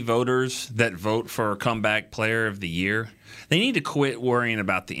AP voters that vote for Comeback Player of the Year, they need to quit worrying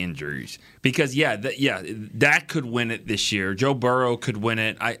about the injuries. Because, Dak could win it this year. Joe Burrow could win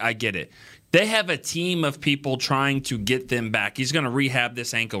it. I get it. They have a team of people trying to get them back. He's going to rehab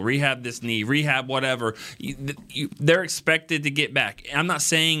this ankle, rehab this knee, rehab whatever. They're expected to get back. I'm not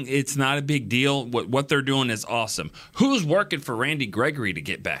saying it's not a big deal. What they're doing is awesome. Who's working for Randy Gregory to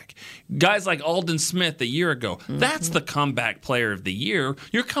get back? Guys like Aldon Smith a year ago. That's the Comeback Player of the Year.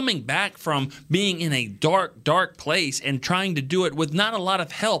 You're coming back from being in a dark, dark place and trying to do it with not a lot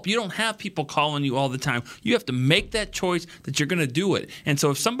of help. You don't have people calling you all the time. You have to make that choice that you're going to do it. And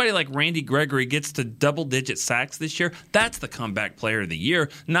so if somebody like Randy Gregory gets to double-digit sacks this year, that's the Comeback Player of the Year,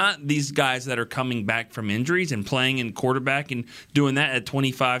 not these guys that are coming back from injuries and playing in quarterback and doing that at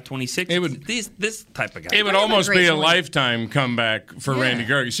 25, 26. This type of guy. It would almost be a lifetime comeback for Randy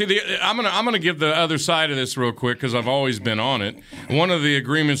Gregory. See, I'm gonna give the other side of this real quick because I've always been on it. One of the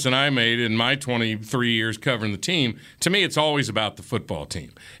agreements that I made in my 23 years covering the team, to me, it's always about the football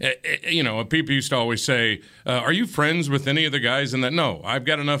team. People used to always say, are you friends with any of the guys in that? No, I've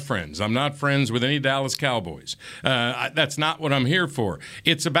got enough friends. I'm not friends with any Dallas Cowboys. That's not what I'm here for.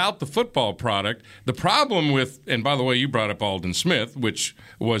 It's about the football product. The problem with, and by the way, you brought up Aldon Smith, which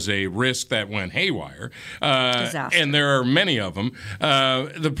was a risk that went haywire. And there are many of them.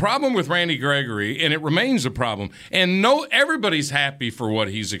 The problem with Randy Gregory, and it remains a problem, and everybody's happy for what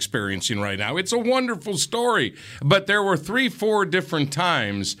he's experiencing right now. It's a wonderful story. But there were 3-4 different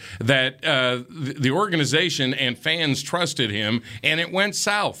times that the organization and fans trusted him, and it went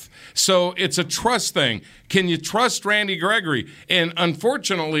south. So it's a trust thing. Can you trust Randy Gregory? And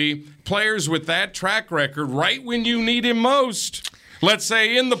unfortunately, players with that track record, right when you need him most, let's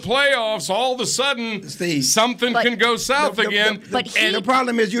say in the playoffs, all of a sudden something can go south again. And the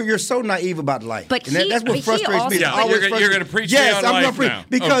problem is you're so naive about life. That's what frustrates me. You're going to preach me on life now.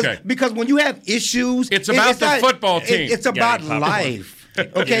 Because when you have issues, it's about the football team. It's about life.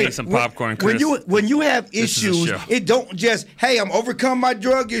 Okay, some popcorn, Chris. When you have issues, it don't just, hey, I'm overcome my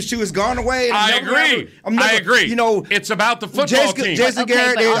drug issue, it's gone away. I agree. I agree. It's about the football team. Jason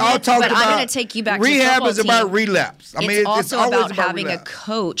Garrett, they all talk about. I'm going to take you back. Rehab is about relapse. It's also about having a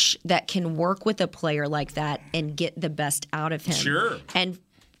coach that can work with a player like that and get the best out of him. Sure. And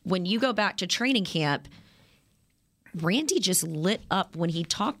when you go back to training camp, Randy just lit up when he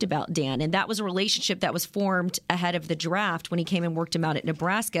talked about Dan, and that was a relationship that was formed ahead of the draft when he came and worked him out at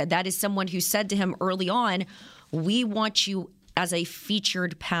Nebraska. That is someone who said to him early on, we want you as a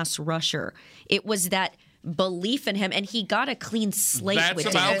featured pass rusher. It was that belief in him, and he got a clean slate with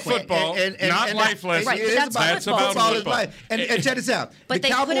him. That's about football, not life lessons. Right, that's about football. And check this out. But they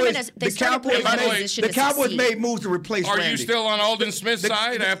put him in the Cowboys made moves to replace Randy. Are you still on Aldon Smith's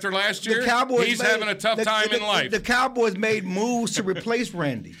side after last year? He's having a tough time in life. The Cowboys made moves to replace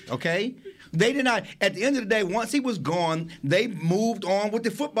Randy, okay? They did not. At the end of the day, once he was gone, they moved on with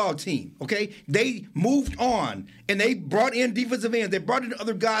the football team. Okay, they moved on, and they brought in defensive ends. They brought in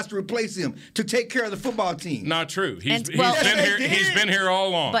other guys to replace him to take care of the football team. Not true. He's been here all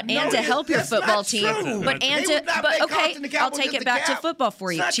along. But to help your football team. I'll take it back to football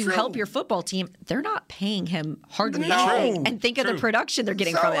for you. To help your football team, they're not paying him hardly anything. And think of the production they're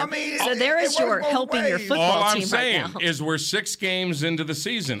getting from him. So there is your helping your football team right now. All I'm saying is we're 6 games into the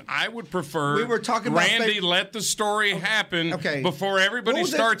season. I would prefer talking Randy let the story happen before everybody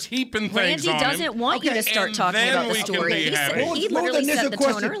starts heaping things on him. Randy doesn't want you to start talking about the story. He literally set the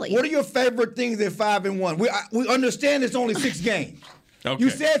tone early. What are your favorite things at 5-1? We understand it's only 6 games. Okay.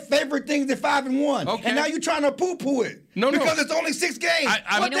 You said favorite things at 5-1, and now you're trying to poo-poo it. Because it's only 6 games. You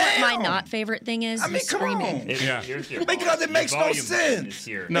know what my not favorite thing is? I mean, come on. Because it makes no sense.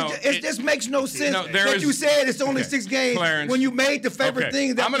 It just makes no sense that you said it's only 6 games when you made the favorite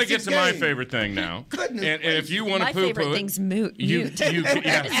thing. I'm going to get to my favorite thing now. Goodness. And if you want to poo-poo it. My favorite thing's mute.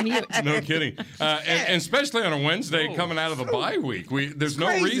 No kidding. And especially on a Wednesday coming out of the bye week. There's no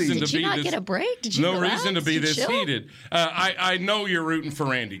reason to be this. Did you not get a break? Did you no reason to be this heated. I know you're rooting for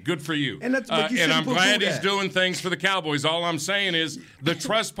Randy. Good for you. And I'm glad he's doing things for the Cowboys. All I'm saying is the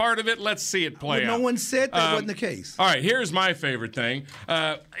trust part of it, let's see it play out. No one said that wasn't the case. All right, here's my favorite thing.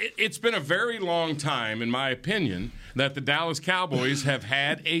 It's been a very long time, in my opinion, that the Dallas Cowboys have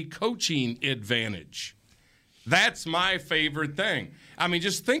had a coaching advantage. That's my favorite thing. I mean,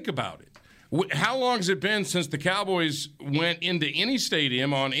 just think about it. How long has it been since the Cowboys went into any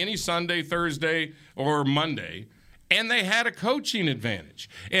stadium on any Sunday, Thursday, or Monday, and they had a coaching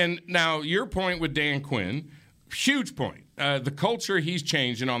advantage? And now your point with Dan Quinn, huge point. The culture he's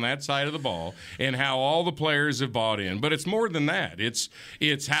changing on that side of the ball and how all the players have bought in. But it's more than that. It's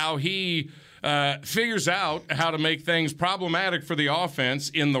how he figures out how to make things problematic for the offense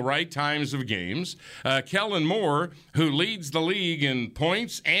in the right times of games. Kellen Moore, who leads the league in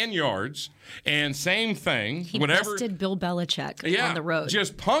points and yards, and same thing. He bested Bill Belichick on the road.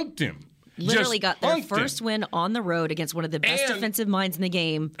 Just punked him. Literally got their first win on the road against one of the best defensive minds in the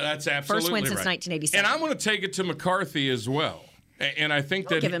game. That's absolutely first win right. since 1987. And I'm going to take it to McCarthy as well. And I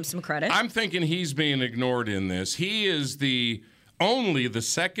think I'll give him some credit. I'm thinking he's being ignored in this. He is only the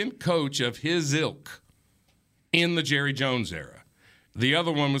second coach of his ilk in the Jerry Jones era. The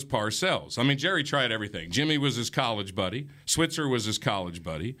other one was Parcells. I mean, Jerry tried everything. Jimmy was his college buddy. Switzer was his college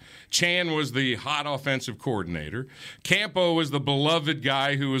buddy. Chan was the hot offensive coordinator. Campo was the beloved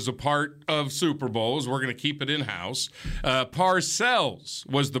guy who was a part of Super Bowls. We're going to keep it in-house. Parcells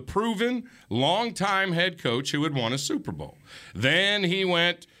was the proven, long-time head coach who had won a Super Bowl. Then he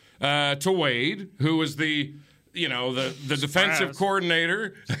went to Wade, who was the defensive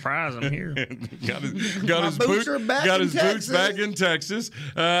coordinator. Surprise, I'm here. got his boots back in Texas.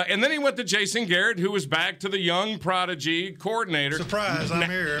 And then he went to Jason Garrett, who was back to the young prodigy coordinator. Surprise, I'm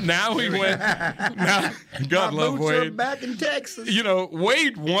here. Now he went. God love Wade. Back in Texas.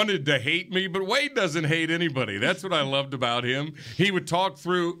 Wade wanted to hate me, but Wade doesn't hate anybody. That's what I loved about him. He would talk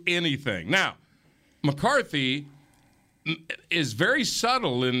through anything. Now, McCarthy is very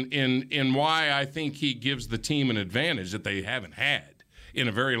subtle in why I think he gives the team an advantage that they haven't had in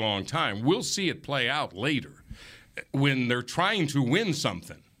a very long time. We'll see it play out later when they're trying to win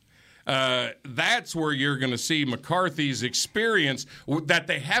something. That's where you're going to see McCarthy's experience that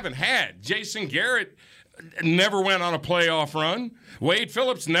they haven't had. Jason Garrett never went on a playoff run. Wade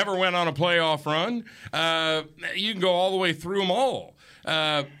Phillips never went on a playoff run. You can go all the way through them all.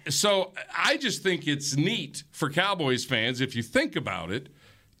 So I just think it's neat for Cowboys fans, if you think about it,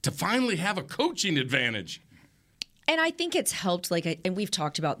 to finally have a coaching advantage. And I think it's helped, and we've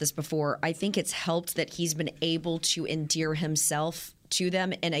talked about this before, I think it's helped that he's been able to endear himself to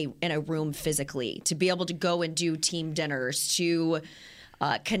them in a room physically, to be able to go and do team dinners, to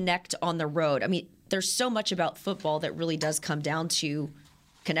connect on the road. I mean, there's so much about football that really does come down to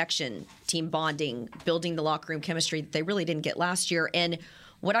connection, team bonding, building the locker room chemistry that they really didn't get last year. And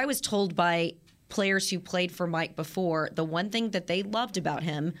what I was told by players who played for Mike before, the one thing that they loved about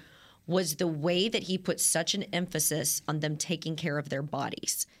him was the way that he put such an emphasis on them taking care of their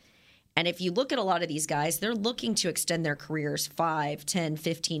bodies. And if you look at a lot of these guys, they're looking to extend their careers 5, 10,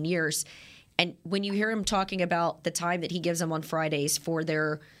 15 years. And when you hear him talking about the time that he gives them on Fridays for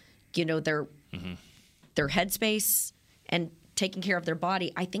their headspace and taking care of their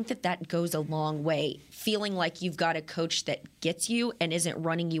body, I think that goes a long way. Feeling like you've got a coach that gets you and isn't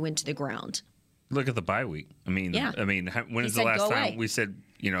running you into the ground. Look at the bye week. When is the last time we said,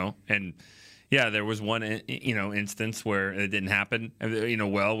 and yeah, there was one, instance where it didn't happen,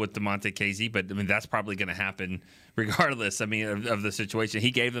 with DeMonte Casey, but that's probably going to happen regardless, of the situation.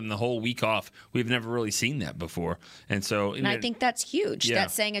 He gave them the whole week off. We've never really seen that before. And so, and I think that's huge. Yeah.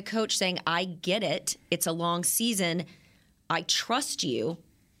 That's saying a coach saying, I get it. It's a long season. I trust you.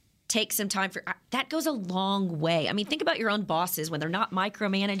 Take some time for that goes a long way. I mean, think about your own bosses when they're not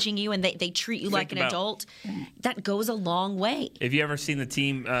micromanaging you and they treat you like an adult. That goes a long way. Have you ever seen the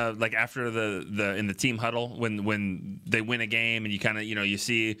team after in the team huddle when they win a game and you kind of you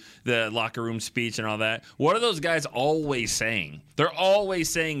see the locker room speech and all that? What are those guys always saying? They're always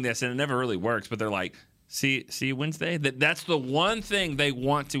saying this, and it never really works. But they're like, See you Wednesday? That's the one thing they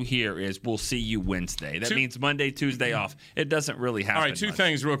want to hear is we'll see you Wednesday. That means Monday, Tuesday off. It doesn't really happen. All right, two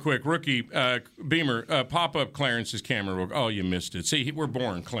things real quick. Rookie, Beamer, pop up Clarence's camera. Oh, you missed it. See, we're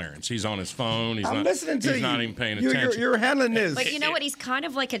boring Clarence. He's on his phone. I'm listening to you. He's not even paying attention. You're handling this. But you know what? He's kind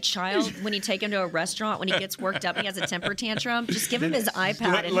of like a child when you take him to a restaurant when he gets worked up and he has a temper tantrum. Just give him his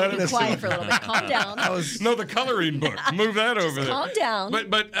iPad and he'll be quiet for a little bit. Calm down. No, the coloring book. Move that over there. Calm down.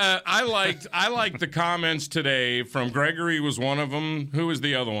 But I liked the comments today from Gregory was one of them. Who was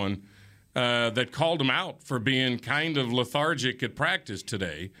the other one that called him out for being kind of lethargic at practice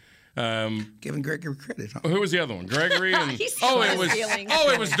today? Giving Gregory credit. Huh? Who was the other one? Gregory and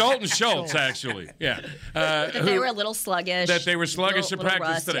it was Dalton Schultz actually. Yeah, they were a little sluggish. That they were sluggish at practice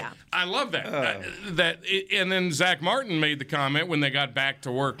rust, today. Yeah. I love that. And then Zach Martin made the comment when they got back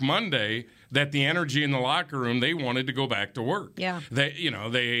to work Monday that the energy in the locker room, they wanted to go back to work. Yeah.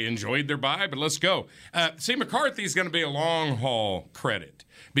 They enjoyed their bye, but let's go. See, McCarthy's going to be a long haul credit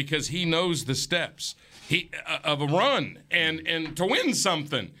because he knows the steps of a run and to win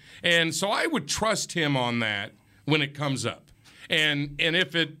something. And so I would trust him on that when it comes up. And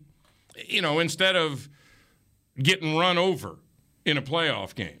if it, instead of getting run over in a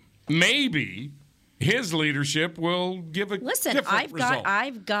playoff game, maybe his leadership will give a different result.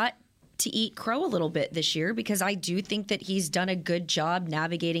 I've got to eat crow a little bit this year because I do think that he's done a good job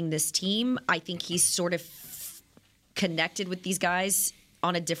navigating this team. I think he's sort of connected with these guys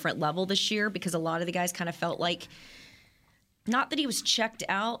on a different level this year because a lot of the guys kind of felt like, not that he was checked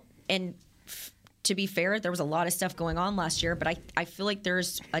out, and to be fair, there was a lot of stuff going on last year, but I feel like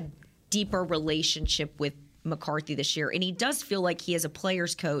there's a deeper relationship with McCarthy this year. And he does feel like he is a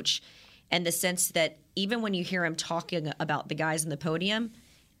player's coach in the sense that even when you hear him talking about the guys on the podium,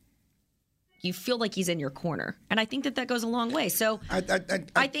 you feel like he's in your corner. And I think that goes a long way. So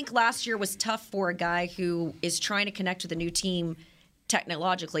I think last year was tough for a guy who is trying to connect with a new team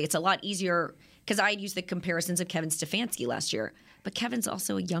technologically. It's a lot easier because I used the comparisons of Kevin Stefanski last year. But Kevin's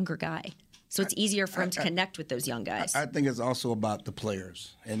also a younger guy. So it's easier for him to connect with those young guys. I think it's also about the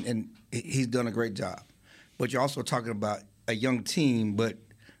players. And he's done a great job. But you're also talking about a young team, but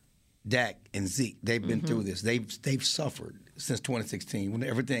Dak and Zeke, they've been through this. They've suffered since 2016 when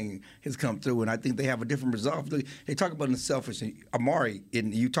everything has come through, and I think they have a different resolve. They talk about the selfish. Amari,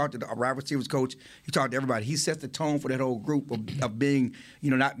 and you talked to the wide receivers coach, you talked to everybody. He sets the tone for that whole group of being,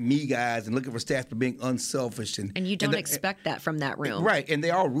 not me guys and looking for stats, but being unselfish. And you don't expect that from that room. Right, and they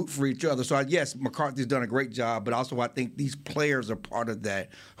all root for each other. So, yes, McCarthy's done a great job, but also I think these players are part of that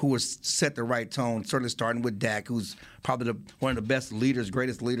who has set the right tone, certainly starting with Dak, who's probably one of the best leaders,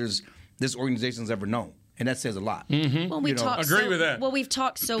 greatest leaders this organization's ever known. And that says a lot. Mm-hmm. Well, agree with that. Well, we've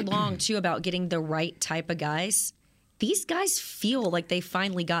talked so long, too, about getting the right type of guys. These guys feel like they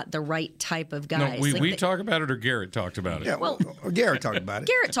finally got the right type of guys. No, we talk about it or Garrett talked about it? Yeah, well, Garrett talked about it.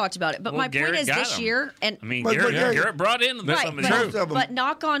 Garrett talked about it. But my point is this year. And Garrett brought in some of the But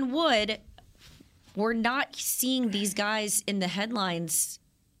knock on wood, we're not seeing these guys in the headlines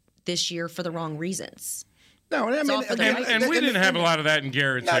this year for the wrong reasons. No, I mean, and we didn't have a lot of that in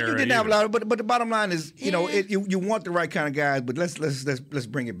Garrett's era. You didn't have a lot of, but the bottom line is, you want the right kind of guys, but let's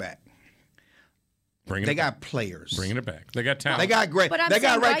bring it back. They got players. Bringing it back. They got talent. They got great. But I'm they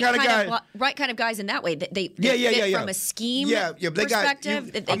got saying right kind of guys. Right kind of guys in that way. They fit from a scheme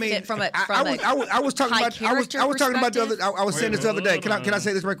perspective. They fit from a I was talking about. I was talking about the other. I was saying this the other day. Can I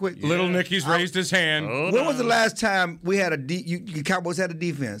say this right quick? Yeah. Little Nicky's raised his hand. When was the last time we had Cowboys had a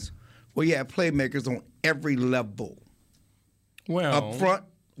defense where you had playmakers on every level? Well, up front.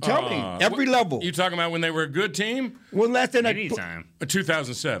 Tell me, every level. You talking about when they were a good team? Well, last time. Anytime.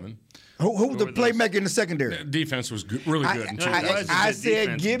 2007. Who was the playmaker in the secondary? Defense was really good in 2007. I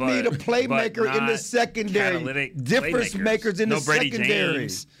said, give me the playmaker in the secondary. Difference makers in the secondary.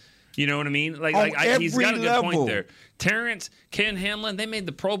 James. You know what I mean? He's got a good point there. Terrence, Ken Hamlin, they made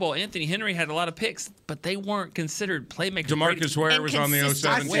the Pro Bowl. Anthony Henry had a lot of picks, but they weren't considered playmakers. DeMarcus Ware was on the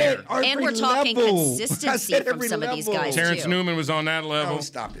 07 team. And we're talking consistency from some of these guys, Terrence too. Newman was on that level. Oh,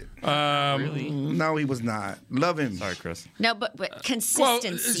 stop it. Really? No, he was not. Love him. Sorry, Chris. No, but consistency.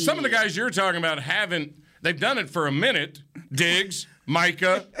 Well, some of the guys you're talking about they've done it for a minute. Diggs,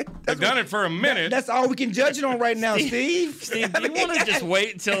 Micah, they've done it for a minute. That's all we can judge it on right now, Steve. Steve, do you want to just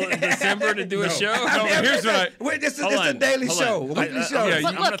wait until December to do a show? No, here's what Wait, this is a daily show.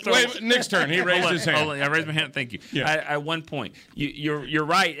 Wait, Nick's turn. He raised his hand. I raised my hand. Thank you. Yeah. At one point, you're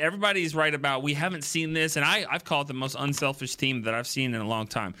right. Everybody's right about we haven't seen this, and I've called it the most unselfish team that I've seen in a long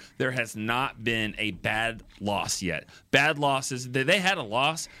time. There has not been a bad loss yet. Bad losses. They had a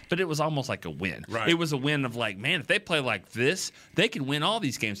loss, but it was almost like a win. Right. It was a win of like, man, if they play like this, they can win all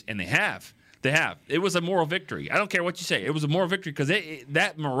these games, and they have. They have. It was a moral victory. I don't care what you say. It was a moral victory because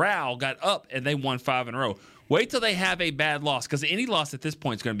that morale got up, and they won 5 in a row. Wait till they have a bad loss, because any loss at this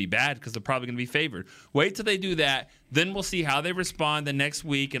point is going to be bad because they're probably going to be favored. Wait till they do that. Then we'll see how they respond the next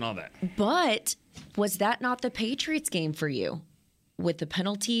week and all that. But was that not the Patriots game for you? With the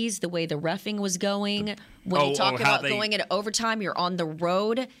penalties, the way the reffing was going, when you talk about going into overtime, you're on the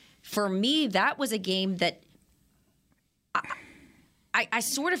road. For me, that was a game that I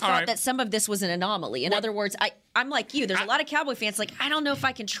sort of thought that some of this was an anomaly. In other words, I'm like you. There's a lot of Cowboy fans like, I don't know if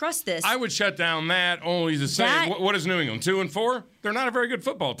I can trust this. I would shut down that only to say, what is New England, 2-4? They're not a very good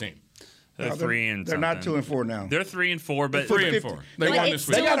football team. They're 3 and They're not 2-4 now. They're 3 and 4, but 3-4. They won this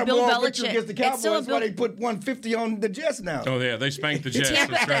week. They got a Bill moral victory Belichick against the Cowboys. That's why they put 150 on the Jets now. Oh yeah, they spanked the Jets.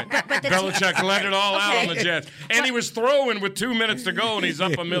 That's right. But Belichick let it all out on the Jets, and he was throwing with 2 minutes to go, and he's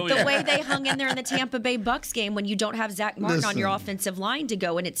up $1 million. The way they hung in there in the Tampa Bay Bucs game when you don't have Zach Martin on your offensive line to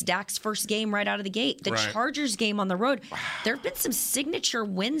go, and it's Dak's first game right out of the gate. The Chargers game on the road. There have been some signature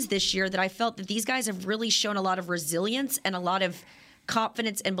wins this year that I felt that these guys have really shown a lot of resilience and a lot of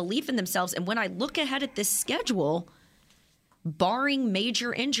confidence and belief in themselves. And when I look ahead at this schedule, barring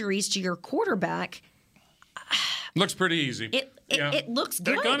major injuries to your quarterback, looks pretty easy. it looks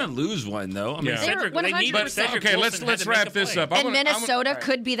good. They're going to lose one, though. I mean, Cedric, they need Cedric. Okay, let's wrap this up. And Minnesota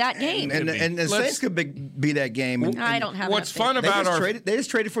could be that game. And the Saints could be that game. I don't have what's fun about they just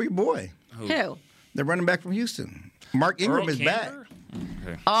traded for your boy. Who? They're running back from Houston. Mark Ingram is back.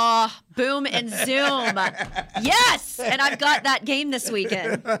 Boom and zoom. Yes! And I've got that game this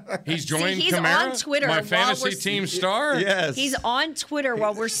weekend. He's joined he's Kamara, on Twitter my while fantasy team star? Yes. He's on Twitter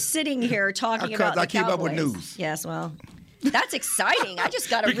while we're sitting here talking about the I keep Cowboys. up with news. Yes, well, that's exciting. I just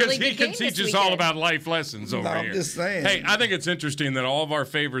got a because really good game he can teach this us all weekend. about life lessons over here. I'm just saying. Hey, I think it's interesting that all of our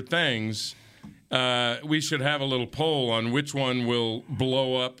favorite things, we should have a little poll on which one will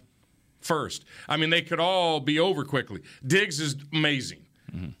blow up first. I mean, they could all be over quickly. Diggs is amazing.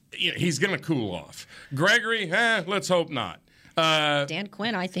 He's going to cool off. Gregory, let's hope not. Dan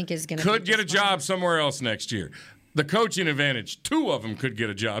Quinn, I think, is going to could get a job somewhere else next year. The coaching advantage, 2 of them could get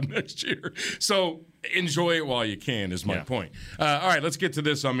a job next year. So enjoy it while you can is my point. All right, let's get to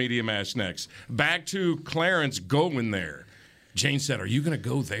this on Media Mash next. Back to Clarence going there. Jane said, are you going to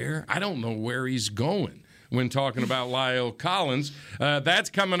go there? I don't know where he's going when talking about Lyle Collins. That's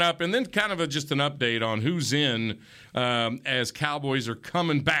coming up. And then kind of just an update on who's in as Cowboys are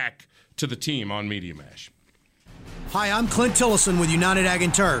coming back to the team on Media Mash. Hi, I'm Clint Tillison with United Ag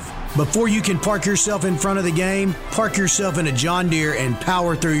and Turf. Before you can park yourself in front of the game, park yourself in a John Deere and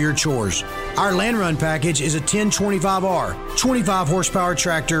power through your chores. Our Land Run package is a 1025R, 25 horsepower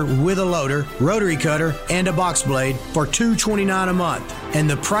tractor with a loader, rotary cutter, and a box blade for $229 a month. And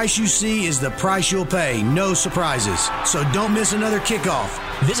the price you see is the price you'll pay, no surprises. So don't miss another kickoff.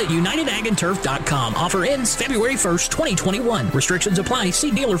 Visit UnitedAgAndTurf.com. Offer ends February 1st, 2021. Restrictions apply.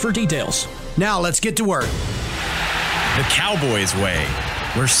 See dealer for details. Now let's get to work. The Cowboys way,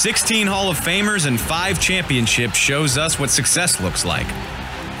 where 16 Hall of Famers and 5 championships shows us what success looks like.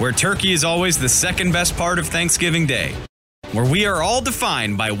 Where turkey is always the second best part of Thanksgiving Day. Where we are all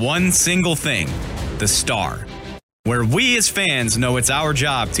defined by one single thing, the star. Where we as fans know it's our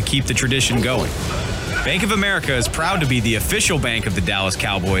job to keep the tradition going. Bank of America is proud to be the official bank of the Dallas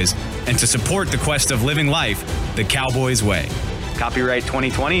Cowboys and to support the quest of living life the Cowboys way. Copyright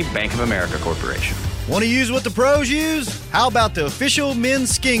 2020, Bank of America Corporation. Want to use what the pros use? How about the official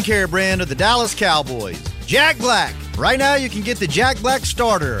men's skincare brand of the Dallas Cowboys, Jack Black? Right now, you can get the Jack Black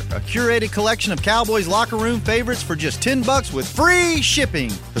Starter, a curated collection of Cowboys locker room favorites for just $10 with free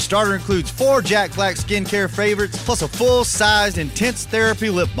shipping. The starter includes 4 Jack Black skincare favorites, plus a full-sized intense therapy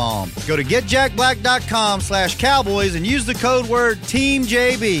lip balm. Go to getjackblack.com/Cowboys and use the code word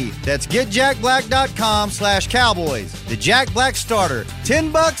TEAMJB. That's getjackblack.com/Cowboys. The Jack Black Starter,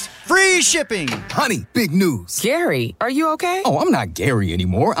 $10, free shipping. Honey, big news. Gary, are you okay? Oh, I'm not Gary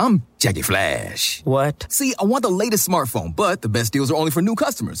anymore. I'm Jackie Flash. What? See, I want the latest smartphone, but the best deals are only for new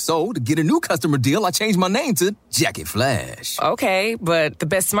customers. So, to get a new customer deal, I changed my name to Jackie Flash. Okay, but the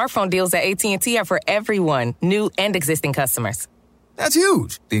best smartphone deals at AT&T are for everyone, new and existing customers. That's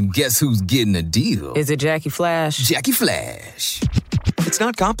huge. Then guess who's getting a deal? Is it Jackie Flash? Jackie Flash. It's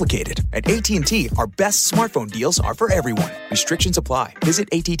not complicated. At AT&T, our best smartphone deals are for everyone. Restrictions apply. Visit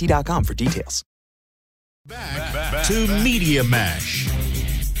att.com for details. Back to Media Mash.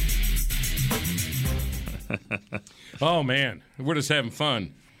 Oh, man. We're just having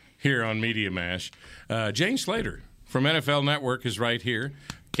fun here on Media Mash. Jane Slater from NFL Network is right here.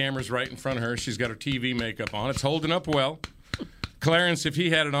 Camera's right in front of her. She's got her TV makeup on. It's holding up well. Clarence, if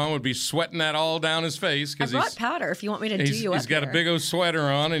he had it on, would be sweating that all down his face. I brought powder if you want me to do you up He's got here. a big old sweater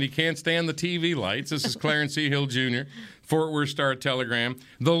on, and he can't stand the TV lights. This is Clarence E. Hill Jr., Fort Worth Star-Telegram,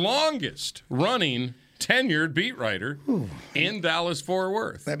 the longest-running tenured beat writer in Dallas-Fort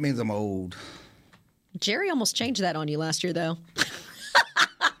Worth. That means I'm old. Jerry almost changed that on you last year, though.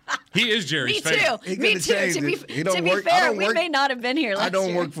 He is Jerry's Me favorite. too. Me too. To be fair, we may not have been here last year. I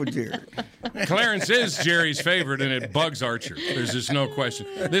don't work for Jerry. Clarence is Jerry's favorite, and it bugs Archer. There's just no question.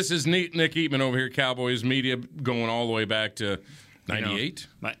 This is Nick Eatman over here, Cowboys Media, going all the way back to 98?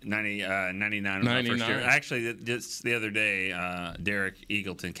 99 was my first year. Actually, just the other day, Derek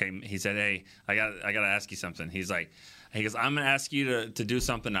Eagleton came. He said, "Hey, I got to ask you something." He goes, I'm going to ask you to do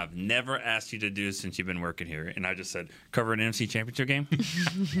something I've never asked you to do since you've been working here. And I just said, cover an NFC Championship game?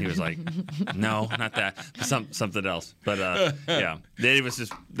 He was like, no, not that. Something else. But, yeah. I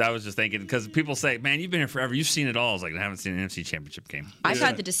was just thinking, because people say, man, you've been here forever. You've seen it all. I was like, I haven't seen an NFC Championship game. I've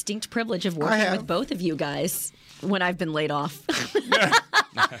had the distinct privilege of working with both of you guys when I've been laid off.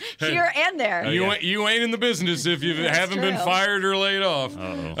 Here and there. You ain't in the business if you haven't been fired or laid off.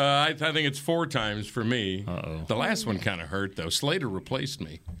 I think it's 4 times for me. The last one kind of hurt, though. Slater replaced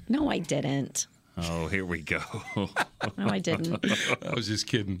me. No, I didn't. Oh, here we go. No, I didn't. I was just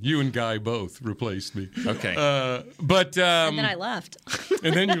kidding. You and Guy both replaced me. Okay. But and then I left.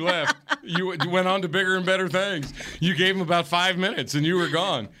 And then you left. You went on to bigger and better things. You gave him about 5 minutes, and you were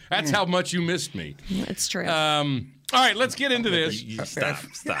gone. That's how much you missed me. It's true. All right, let's get into this. Stop.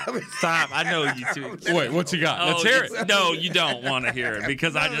 I know you two. Wait, what's he got? Let's hear it. No, you don't want to hear it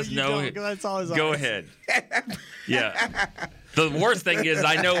because I just know it. That's all his Go eyes. ahead. Yeah. The worst thing is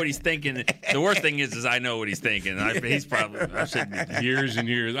I know what he's thinking. The worst thing is I know what he's thinking. He's probably I shouldn't be. Years and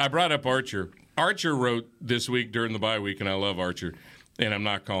years. I brought up Archer. Archer wrote this week during the bye week, and I love Archer. And I'm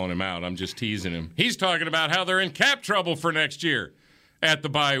not calling him out. I'm just teasing him. He's talking about how they're in cap trouble for next year at the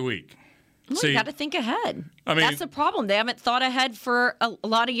bye week. Well, you got to think ahead. I mean, that's the problem. They haven't thought ahead for a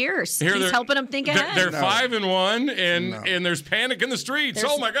lot of years. He's helping them think ahead. They're 5-1, and there's panic in the streets.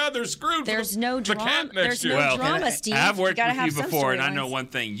 Oh my God, they're screwed. There's no drama. There's no drama, Steve. I've worked you with have you before, and I know storylines. one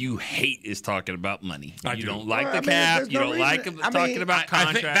thing you hate is talking about money. You don't like Well, the I mean, cap. there's You no don't reason- like talking about I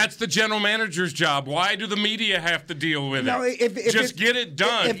contracts. think that's the general manager's job. Why do the media have to deal with No, it? if Just get it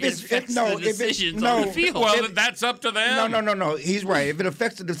done. Well, that's up to them. No. He's right. If it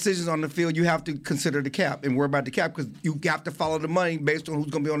affects the decisions on the field, you have to consider the cap and worry about the cap because you have to follow the money based on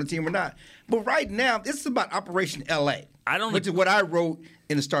who's going to be on the team or not. But right now, this is about Operation LA. Which is what I wrote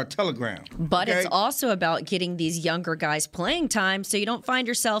in the Star Telegram. But okay? it's also about getting these younger guys playing time so you don't find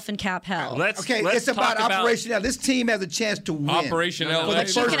yourself in cap hell. It's about Operation LA. This team has a chance to win. Operation LA. For the But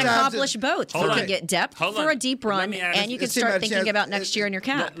you first can time accomplish both. You can get depth for a deep run, and you can start thinking about next year in your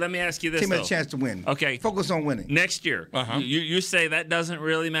cap. Let me ask you this, Team has though. a chance to win. Okay. Focus on winning. Next year, you say that doesn't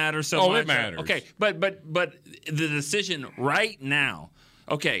really matter so much. It matters. Okay, but the decision right now,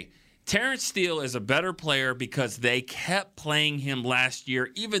 okay, Terrence Steele is a better player because they kept playing him last year,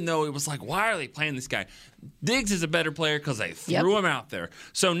 even though it was like, why are they playing this guy? Diggs is a better player because they threw him out there.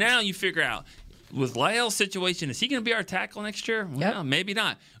 So now you figure out, with Lyell's situation, is he going to be our tackle next year? Well, maybe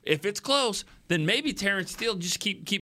not. If it's close, then maybe Terrence Steele just keep